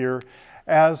part here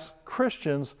as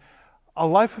Christians, a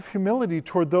life of humility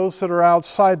toward those that are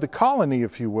outside the colony,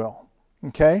 if you will.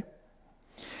 Okay?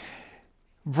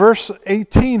 Verse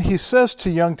 18, he says to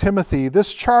young Timothy,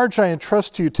 this charge I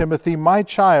entrust to you, Timothy, my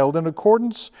child, in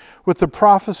accordance with the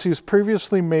prophecies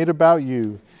previously made about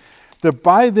you, that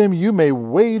by them you may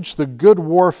wage the good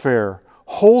warfare,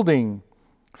 holding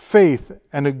faith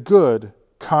and a good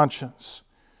conscience.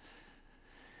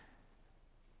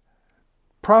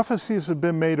 Prophecies have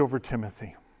been made over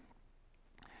Timothy.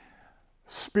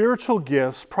 Spiritual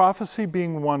gifts, prophecy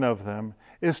being one of them,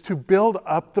 is to build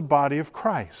up the body of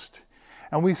Christ.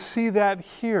 And we see that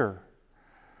here.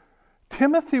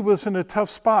 Timothy was in a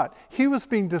tough spot. He was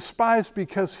being despised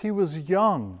because he was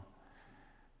young,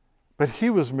 but he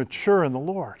was mature in the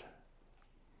Lord.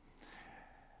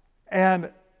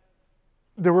 And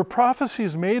there were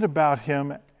prophecies made about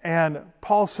him, and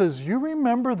Paul says, you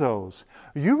remember those.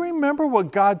 You remember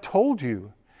what God told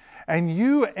you, and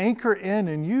you anchor in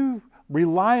and you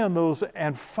rely on those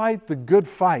and fight the good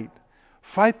fight.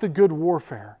 Fight the good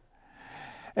warfare.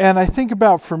 And I think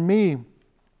about, for me,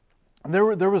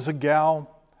 there was a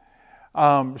gal,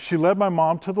 she led my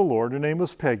mom to the Lord. Her name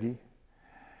was Peggy.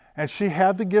 And she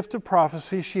had the gift of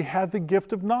prophecy. She had the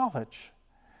gift of knowledge.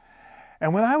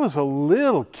 And when I was a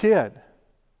little kid,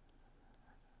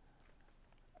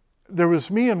 there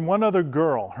was me and one other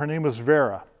girl. Her name was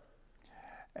Vera.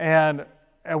 And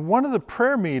at one of the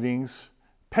prayer meetings,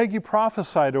 Peggy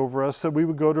prophesied over us that we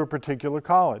would go to a particular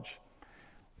college.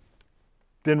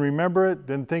 Didn't remember it,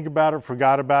 didn't think about it,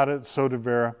 forgot about it, so did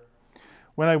Vera.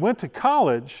 When I went to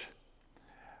college,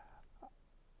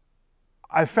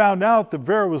 I found out that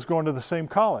Vera was going to the same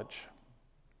college.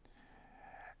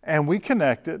 And we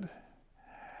connected,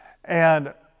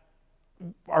 and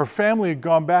our family had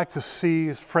gone back to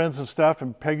see friends and stuff,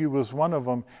 and Peggy was one of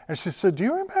them. And she said, "Do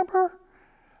you remember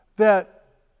that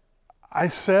I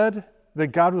said that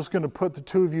God was going to put the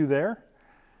two of you there?"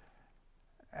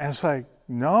 And it's like,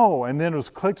 no. And then it was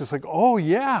clicked. It's like, oh,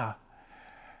 yeah.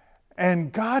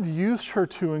 And God used her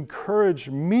to encourage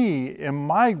me in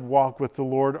my walk with the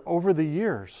Lord over the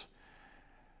years.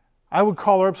 I would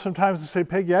call her up sometimes and say,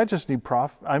 "Peggy, I just need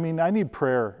I need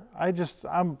prayer.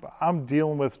 I'm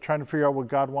dealing with trying to figure out what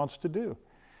God wants to do."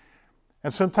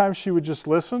 And sometimes she would just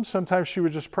listen, sometimes she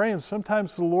would just pray, and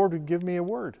sometimes the Lord would give me a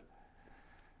word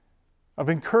of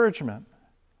encouragement.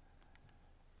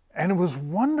 And it was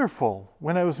wonderful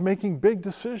when I was making big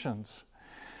decisions.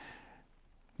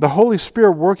 The Holy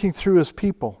Spirit working through His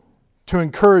people to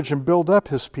encourage and build up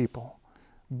His people.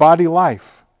 Body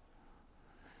life.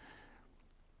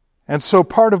 And so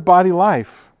part of body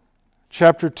life,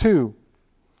 chapter 2,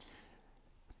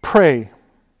 pray.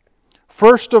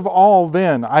 First of all,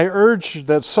 then, I urge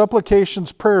that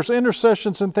supplications, prayers,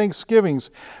 intercessions, and thanksgivings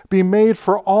be made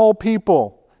for all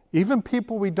people, even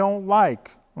people we don't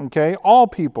like, okay? All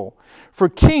people, for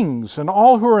kings and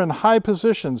all who are in high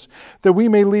positions, that we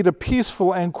may lead a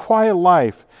peaceful and quiet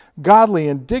life, godly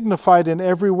and dignified in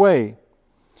every way.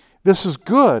 This is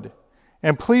good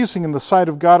and pleasing in the sight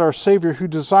of God our Savior, who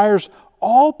desires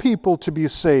all people to be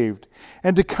saved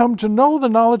and to come to know the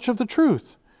knowledge of the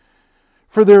truth.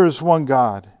 For there is one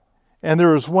God, and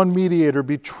there is one mediator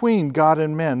between God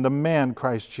and men, the man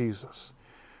Christ Jesus,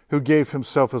 who gave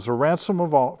Himself as a ransom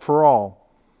for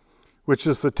all, which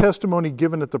is the testimony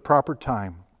given at the proper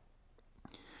time.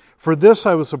 For this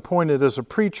I was appointed as a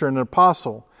preacher and an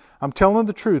apostle. I'm telling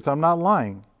the truth, I'm not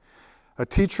lying. A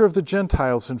teacher of the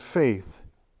Gentiles in faith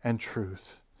and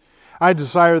truth. I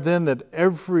desire then that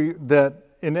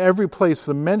in every place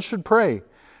the men should pray,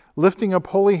 lifting up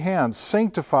holy hands,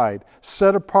 sanctified,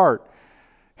 set apart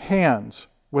hands,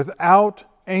 without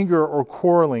anger or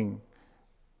quarreling.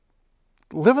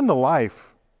 Living the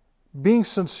life, being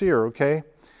sincere, okay?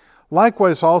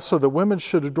 Likewise also that women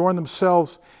should adorn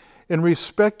themselves in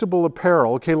respectable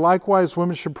apparel. Okay, likewise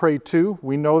women should pray too.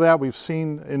 We know that. We've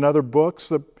seen in other books,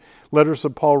 the letters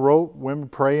that Paul wrote, women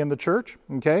pray in the church,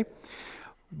 okay?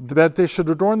 That they should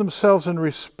adorn themselves in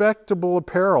respectable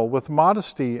apparel with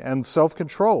modesty and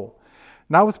self-control,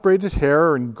 not with braided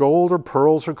hair and gold or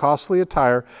pearls or costly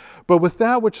attire, but with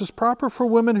that which is proper for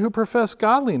women who profess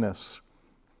godliness,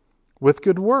 with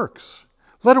good works.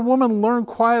 Let a woman learn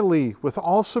quietly with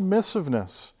all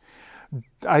submissiveness.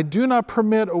 I do not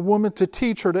permit a woman to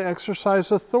teach or to exercise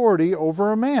authority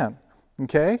over a man,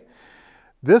 okay?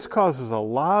 This causes a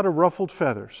lot of ruffled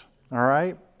feathers, all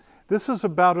right? This is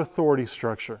about authority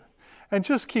structure. And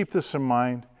just keep this in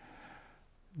mind.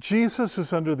 Jesus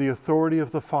is under the authority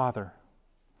of the Father.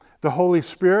 The Holy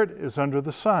Spirit is under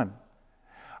the Son.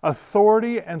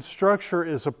 Authority and structure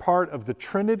is a part of the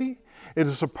Trinity. It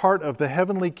is a part of the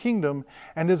heavenly kingdom,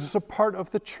 and it is a part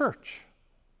of the church,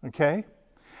 okay?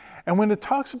 And when it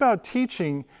talks about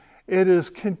teaching, it is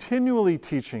continually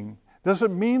teaching. Does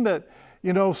it mean that,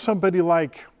 somebody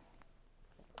like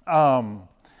Anne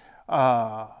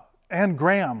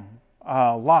Graham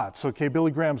Lotz, okay,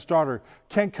 Billy Graham's daughter,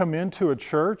 can't come into a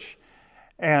church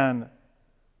and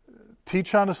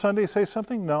teach on a Sunday, say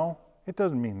something? No, it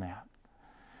doesn't mean that.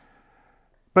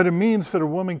 But it means that a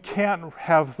woman can't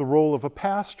have the role of a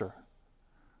pastor,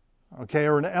 okay,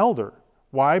 or an elder.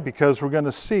 Why? Because we're going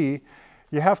to see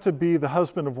you have to be the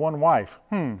husband of one wife.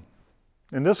 In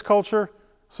this culture,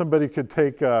 somebody could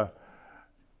take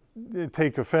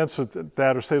offense at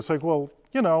that or say, it's like, well,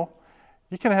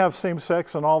 you can have same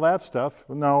sex and all that stuff.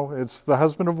 No, it's the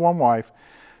husband of one wife.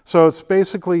 So it's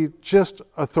basically just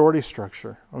authority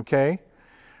structure, okay?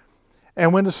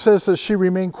 And when it says that she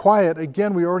remained quiet,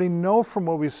 again, we already know from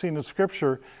what we've seen in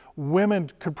Scripture,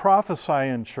 women could prophesy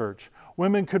in church.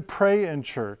 Women could pray in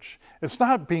church. It's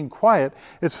not being quiet.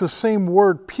 It's the same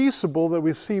word, peaceable, that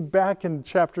we see back in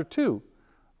chapter 2,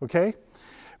 okay?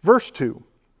 Verse 2.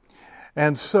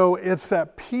 And so it's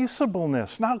that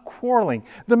peaceableness, not quarreling.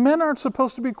 The men aren't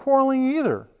supposed to be quarreling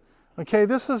either, okay?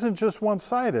 This isn't just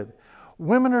one-sided.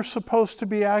 Women are supposed to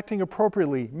be acting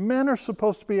appropriately. Men are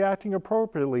supposed to be acting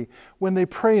appropriately when they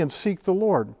pray and seek the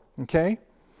Lord, okay?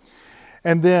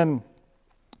 And then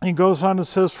He goes on and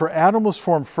says, for Adam was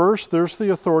formed first, there's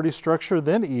the authority structure,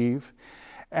 then Eve.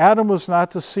 Adam was not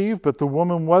deceived, but the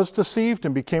woman was deceived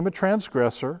and became a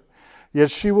transgressor. Yet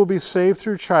she will be saved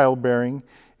through childbearing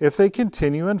if they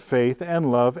continue in faith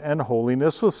and love and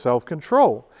holiness with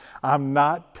self-control. I'm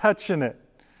not touching it,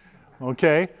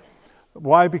 okay?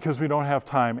 Why? Because we don't have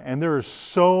time. And there are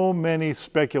so many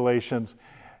speculations.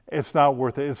 It's not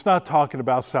worth it. It's not talking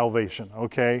about salvation,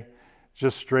 okay?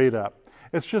 Just straight up.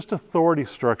 It's just authority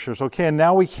structures, okay? And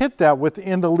now we hit that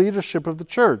within the leadership of the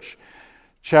church.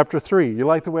 Chapter 3. You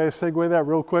like the way I segue that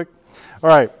real quick? All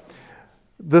right.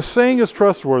 The saying is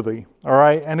trustworthy, all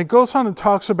right? And it goes on and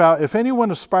talks about if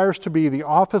anyone aspires to be the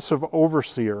office of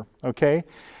overseer, okay?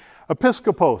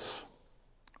 Episkopos,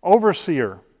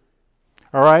 overseer,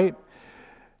 all right?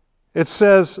 It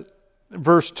says,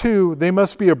 verse 2, they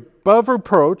must be above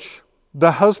reproach,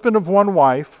 the husband of one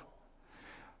wife,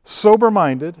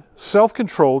 sober-minded,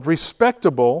 self-controlled,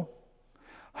 respectable,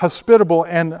 hospitable,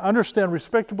 and understand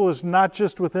respectable is not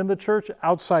just within the church,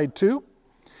 outside too.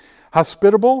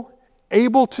 Hospitable,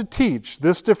 able to teach.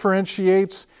 This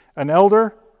differentiates an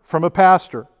elder from a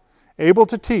pastor. Able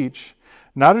to teach,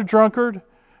 not a drunkard,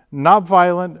 not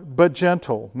violent, but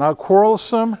gentle, not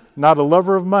quarrelsome, not a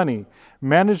lover of money.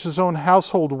 Manage his own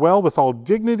household well with all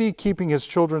dignity, keeping his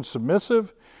children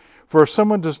submissive. For if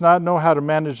someone does not know how to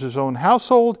manage his own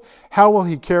household, how will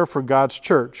he care for God's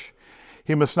church?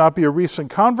 He must not be a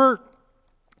recent convert,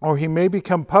 or he may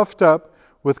become puffed up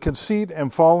with conceit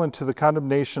and fall into the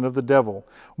condemnation of the devil.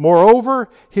 Moreover,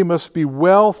 he must be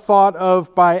well thought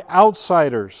of by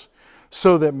outsiders,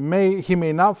 so that he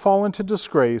may not fall into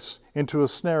disgrace, into a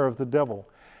snare of the devil.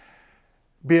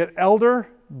 Be it elder,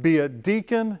 be it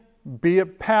deacon, be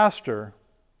it pastor,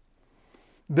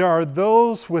 there are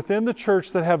those within the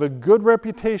church that have a good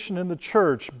reputation in the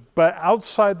church, but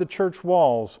outside the church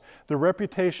walls, the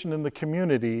reputation in the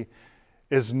community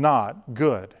is not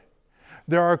good.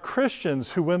 There are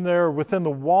Christians who, when they're within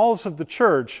the walls of the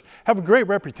church, have a great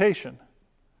reputation.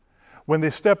 When they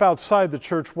step outside the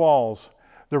church walls,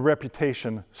 their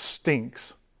reputation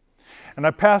stinks. And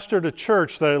I pastored a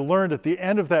church that I learned at the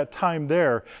end of that time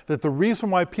there that the reason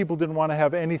why people didn't want to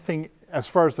have anything as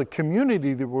far as the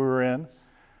community that we were in,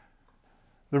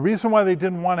 the reason why they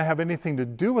didn't want to have anything to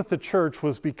do with the church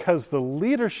was because the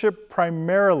leadership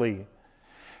primarily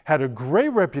had a great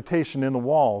reputation in the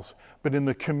walls, but in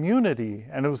the community,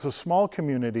 and it was a small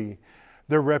community,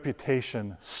 their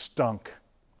reputation stunk.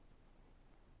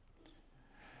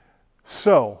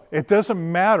 So, it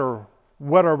doesn't matter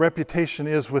what our reputation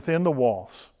is within the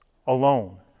walls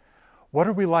alone. What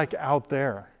are we like out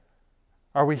there?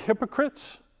 Are we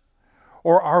hypocrites?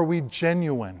 Or are we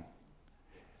genuine?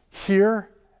 Here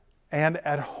and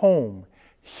at home,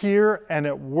 here and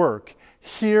at work,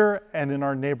 here and in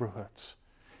our neighborhoods,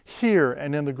 here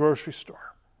and in the grocery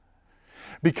store.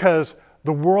 Because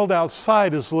the world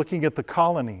outside is looking at the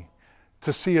colony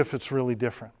to see if it's really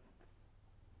different.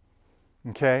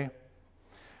 Okay?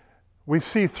 We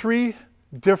see 3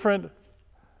 different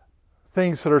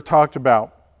things that are talked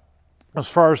about as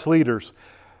far as leaders.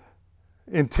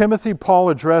 In Timothy, Paul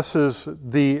addresses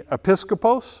the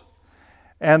episkopos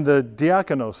and the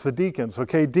diakonos, the deacons.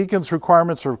 Okay, deacons'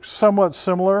 requirements are somewhat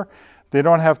similar. They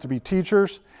don't have to be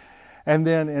teachers. And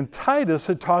then in Titus,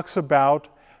 it talks about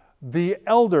the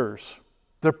elders,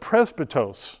 the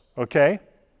presbytos, okay?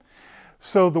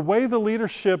 So the way the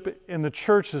leadership in the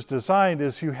church is designed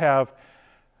is you have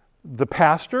the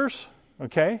pastors,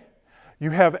 okay? You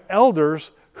have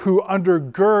elders who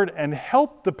undergird and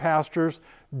help the pastors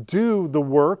do the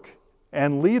work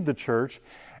and lead the church,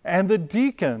 and the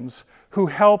deacons who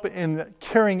help in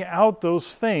carrying out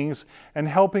those things and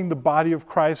helping the body of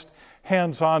Christ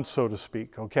hands-on, so to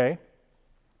speak, okay?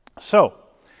 So,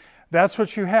 that's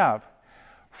what you have.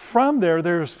 From there,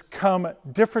 there's come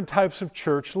different types of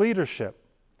church leadership.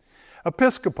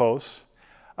 Episkopos,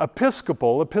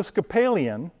 episcopal,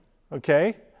 episcopalian,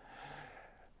 okay,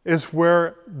 is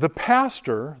where the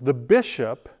pastor, the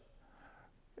bishop,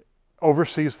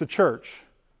 oversees the church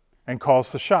and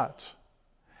calls the shots.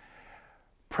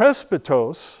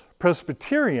 Presbytos,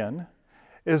 Presbyterian,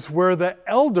 is where the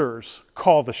elders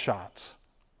call the shots,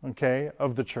 okay,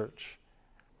 of the church.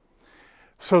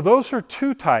 So those are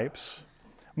 2 types.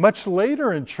 Much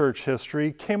later in church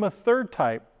history came a 3rd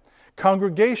type,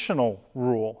 congregational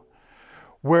rule,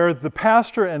 where the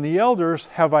pastor and the elders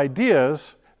have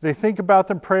ideas, they think about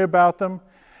them, pray about them,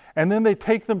 and then they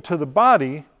take them to the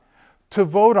body to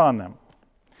vote on them.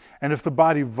 And if the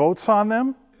body votes on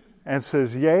them and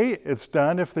says yay, it's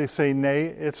done. If they say nay,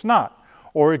 it's not.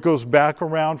 Or it goes back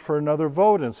around for another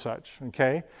vote and such,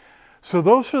 okay? So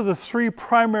those are the three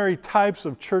primary types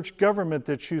of church government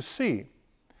that you see.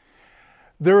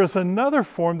 There is another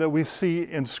form that we see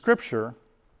in Scripture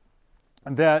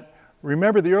that,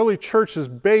 remember, the early church is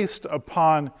based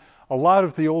upon a lot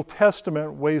of the Old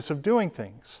Testament ways of doing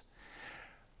things.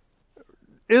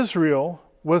 Israel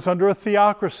was under a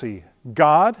theocracy: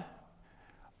 God,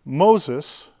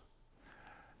 Moses,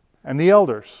 and the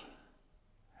elders.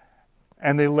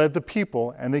 And they led the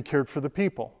people, and they cared for the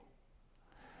people.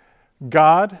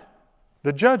 God,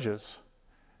 the judges,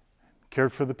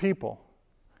 cared for the people.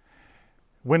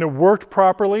 When it worked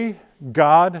properly,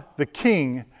 God, the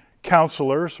king,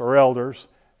 counselors or elders,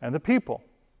 and the people.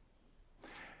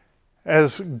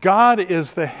 As God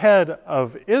is the head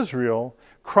of Israel,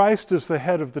 Christ is the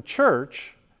head of the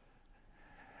church.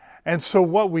 And so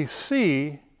what we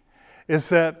see is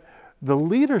that the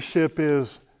leadership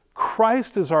is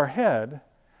Christ is our head.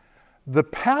 The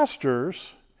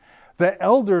pastors, the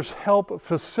elders help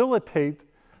facilitate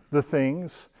the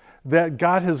things that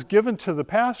God has given to the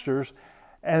pastors,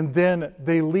 and then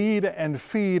they lead and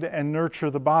feed and nurture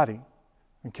the body.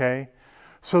 Okay?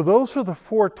 So those are the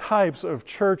four types of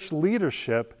church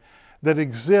leadership that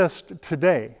exist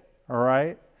today. All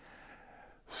right?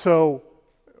 So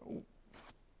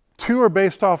 2 are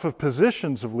based off of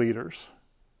positions of leaders.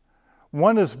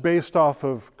 1 is based off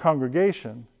of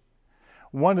congregation.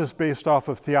 1 is based off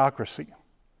of theocracy.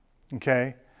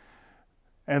 Okay?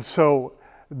 And so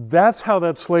that's how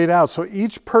that's laid out. So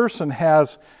each person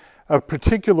has a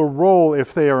particular role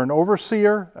if they are an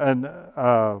overseer, an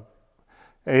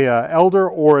elder,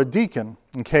 or a deacon,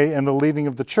 okay, in the leading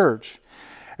of the church.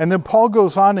 And then Paul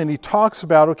goes on and he talks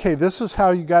about, okay, this is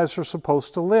how you guys are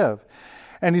supposed to live.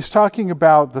 And he's talking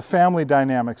about the family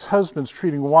dynamics, husbands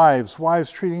treating wives, wives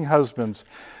treating husbands,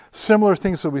 similar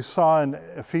things that we saw in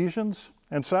Ephesians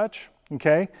and such,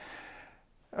 okay?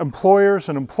 Employers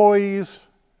and employees,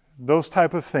 those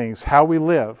type of things, how we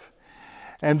live.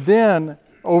 And then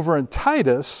over in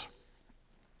Titus,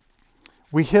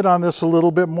 we hit on this a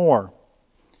little bit more.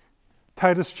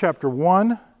 Titus chapter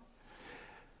 1,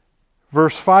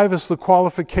 verse 5 is the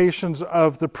qualifications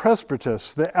of the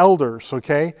presbyteros, the elders,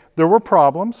 okay? There were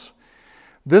problems.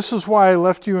 This is why I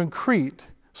left you in Crete,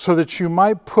 so that you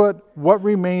might put what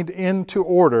remained into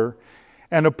order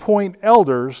and appoint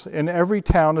elders in every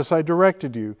town as I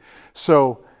directed you.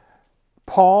 So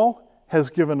Paul has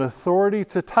given authority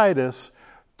to Titus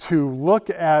to look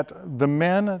at the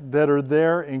men that are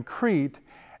there in Crete,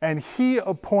 and he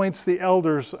appoints the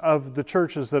elders of the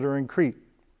churches that are in Crete,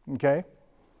 okay?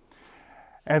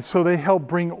 And so they help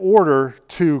bring order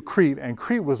to Crete, and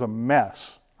Crete was a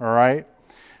mess, all right?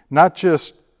 Not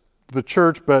just the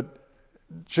church, but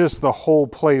just the whole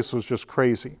place was just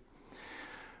crazy.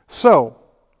 So,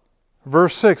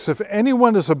 verse 6, if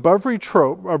anyone is above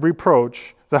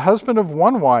reproach, the husband of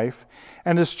one wife,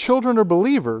 and his children are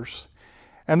believers,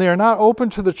 and they are not open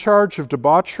to the charge of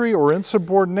debauchery or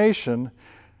insubordination,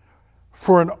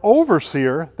 for an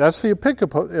overseer, that's the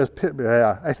episcopos,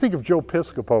 I think of Joe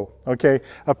Piscopo, okay?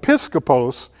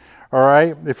 Episcopos, all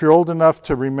right? If you're old enough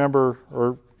to remember,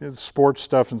 or sports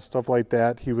stuff and stuff like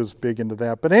that, he was big into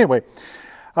that. But anyway,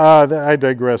 I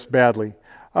digress badly.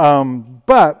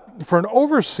 But for an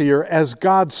overseer, as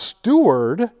God's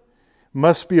steward,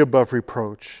 must be above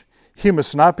reproach. He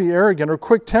must not be arrogant or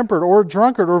quick-tempered or a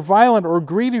drunkard or violent or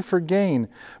greedy for gain,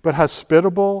 but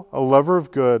hospitable, a lover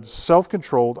of good,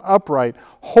 self-controlled, upright,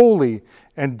 holy,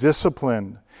 and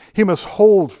disciplined. He must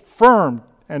hold firm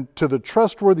and to the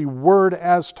trustworthy word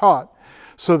as taught,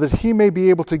 so that he may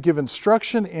be able to give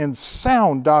instruction in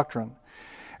sound doctrine,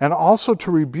 and also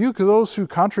to rebuke those who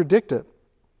contradict it.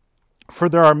 For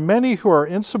there are many who are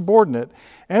insubordinate,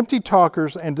 empty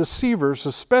talkers, and deceivers,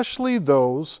 especially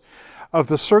those of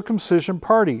the circumcision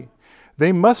party.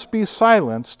 They must be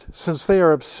silenced, since they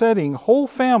are upsetting whole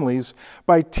families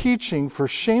by teaching for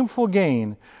shameful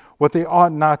gain what they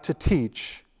ought not to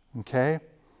teach. Okay?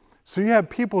 So you have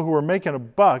people who are making a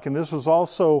buck, and this was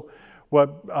also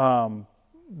what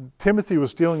Timothy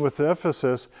was dealing with at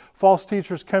Ephesus, false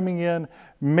teachers coming in,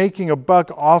 making a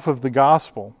buck off of the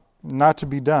gospel. Not to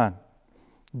be done.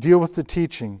 Deal with the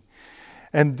teaching.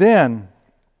 And then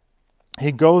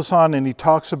he goes on and he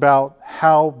talks about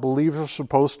how believers are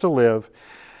supposed to live.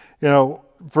 You know,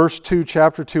 verse 2,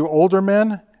 chapter 2, older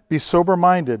men, be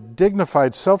sober-minded,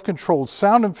 dignified, self-controlled,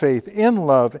 sound in faith, in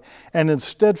love, and in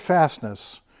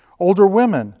steadfastness. Older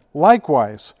women,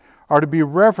 likewise, are to be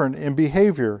reverent in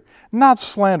behavior, not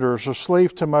slanderers or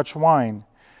slaves to much wine,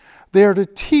 They are to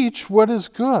teach what is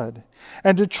good,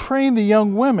 and to train the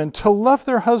young women to love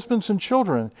their husbands and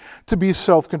children, to be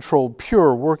self-controlled,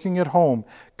 pure, working at home,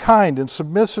 kind, and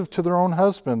submissive to their own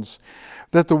husbands,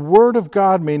 that the word of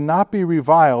God may not be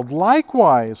reviled.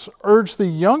 Likewise, urge the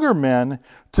younger men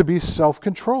to be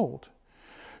self-controlled.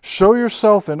 Show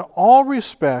yourself in all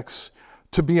respects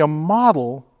to be a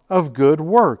model of good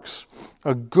works,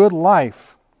 a good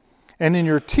life. And in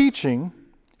your teaching,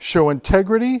 show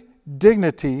integrity,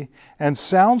 dignity, and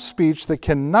sound speech that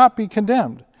cannot be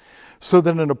condemned, so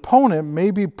that an opponent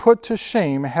may be put to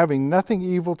shame, having nothing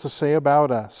evil to say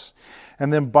about us.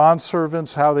 And then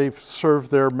bondservants, how they serve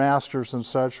their masters and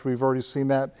such. We've already seen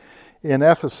that in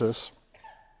Ephesus.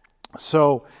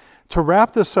 So to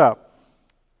wrap this up,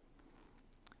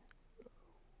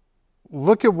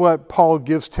 look at what Paul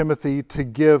gives Timothy to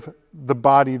give the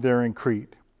body there in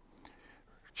Crete.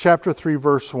 Chapter 3,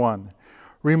 verse 1.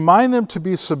 Remind them to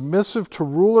be submissive to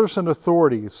rulers and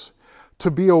authorities,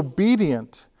 to be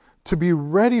obedient, to be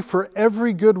ready for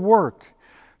every good work,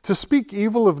 to speak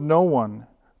evil of no one,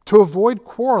 to avoid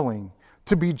quarreling,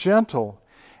 to be gentle,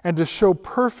 and to show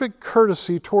perfect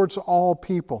courtesy towards all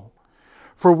people.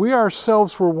 For we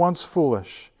ourselves were once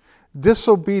foolish,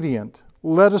 disobedient,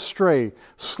 led astray,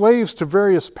 slaves to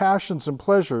various passions and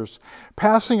pleasures,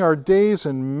 passing our days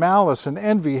in malice and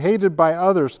envy, hated by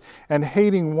others and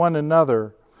hating one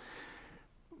another.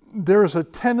 There is a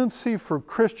tendency for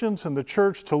Christians in the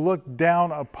church to look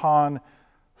down upon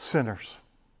sinners,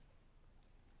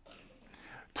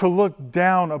 to look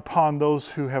down upon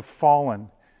those who have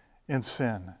fallen in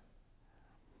sin,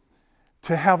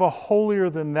 to have a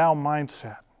holier-than-thou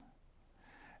mindset,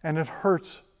 and it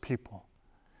hurts people.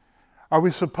 Are we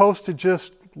supposed to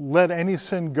just let any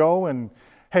sin go and,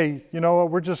 hey, you know what,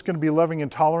 we're just going to be loving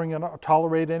and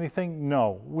tolerate anything?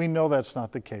 No, we know that's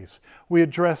not the case. We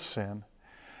address sin.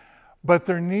 But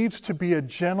there needs to be a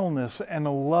gentleness and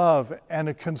a love and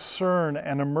a concern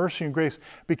and a mercy and grace,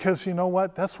 because you know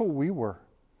what? That's what we were.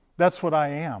 That's what I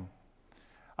am.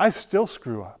 I still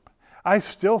screw up. I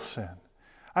still sin.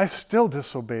 I still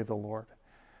disobey the Lord.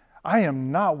 I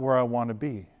am not where I want to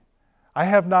be. I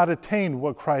have not attained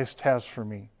what Christ has for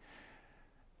me.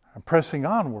 I'm pressing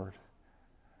onward.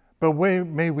 But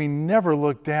may we never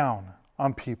look down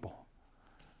on people.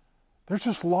 They're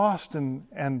just lost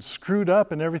and screwed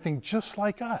up and everything, just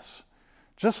like us,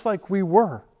 just like we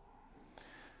were.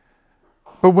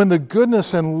 But when the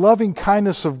goodness and loving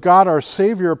kindness of God our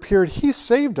Savior appeared, He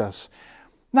saved us,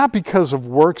 not because of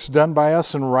works done by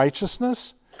us in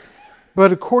righteousness,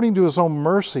 but according to His own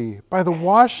mercy, by the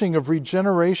washing of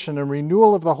regeneration and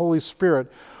renewal of the Holy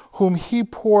Spirit, whom He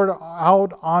poured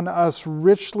out on us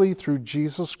richly through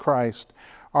Jesus Christ,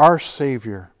 our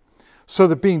Savior, so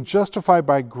that being justified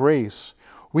by grace,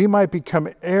 we might become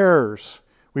heirs,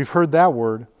 we've heard that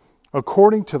word,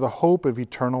 according to the hope of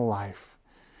eternal life.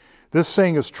 This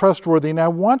saying is trustworthy, and I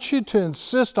want you to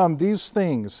insist on these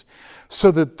things,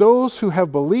 so that those who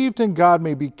have believed in God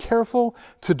may be careful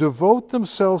to devote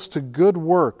themselves to good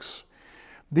works.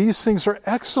 These things are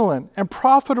excellent and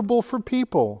profitable for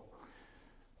people.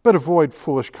 But avoid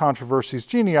foolish controversies,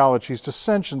 genealogies,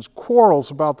 dissensions,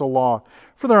 quarrels about the law,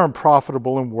 for they're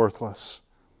unprofitable and worthless.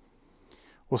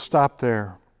 We'll stop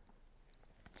there.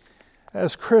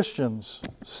 As Christians,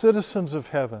 citizens of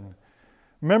heaven,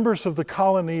 members of the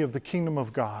colony of the kingdom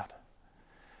of God,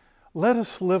 let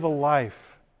us live a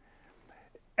life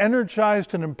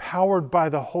energized and empowered by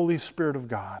the Holy Spirit of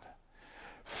God,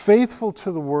 faithful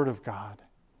to the Word of God,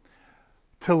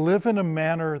 to live in a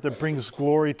manner that brings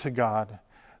glory to God,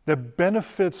 that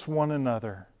benefits one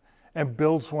another and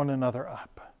builds one another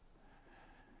up.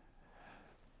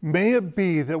 May it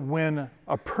be that when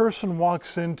a person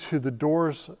walks into the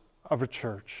doors of a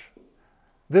church,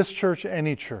 this church,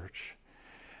 any church,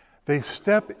 they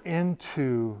step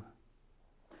into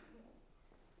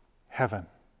heaven.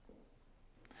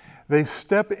 They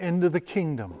step into the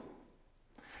kingdom.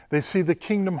 They see the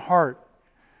kingdom heart,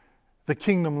 the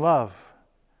kingdom love,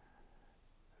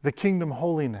 the kingdom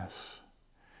holiness.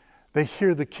 They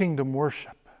hear the kingdom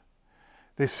worship.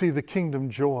 They see the kingdom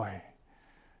joy,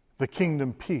 the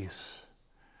kingdom peace,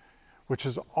 which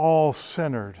is all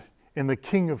centered in the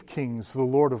King of Kings, the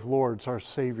Lord of Lords, our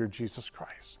Savior, Jesus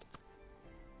Christ.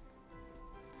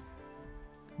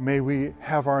 May we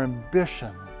have our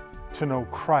ambition to know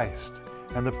Christ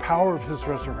and the power of His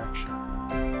resurrection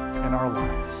in our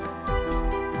lives.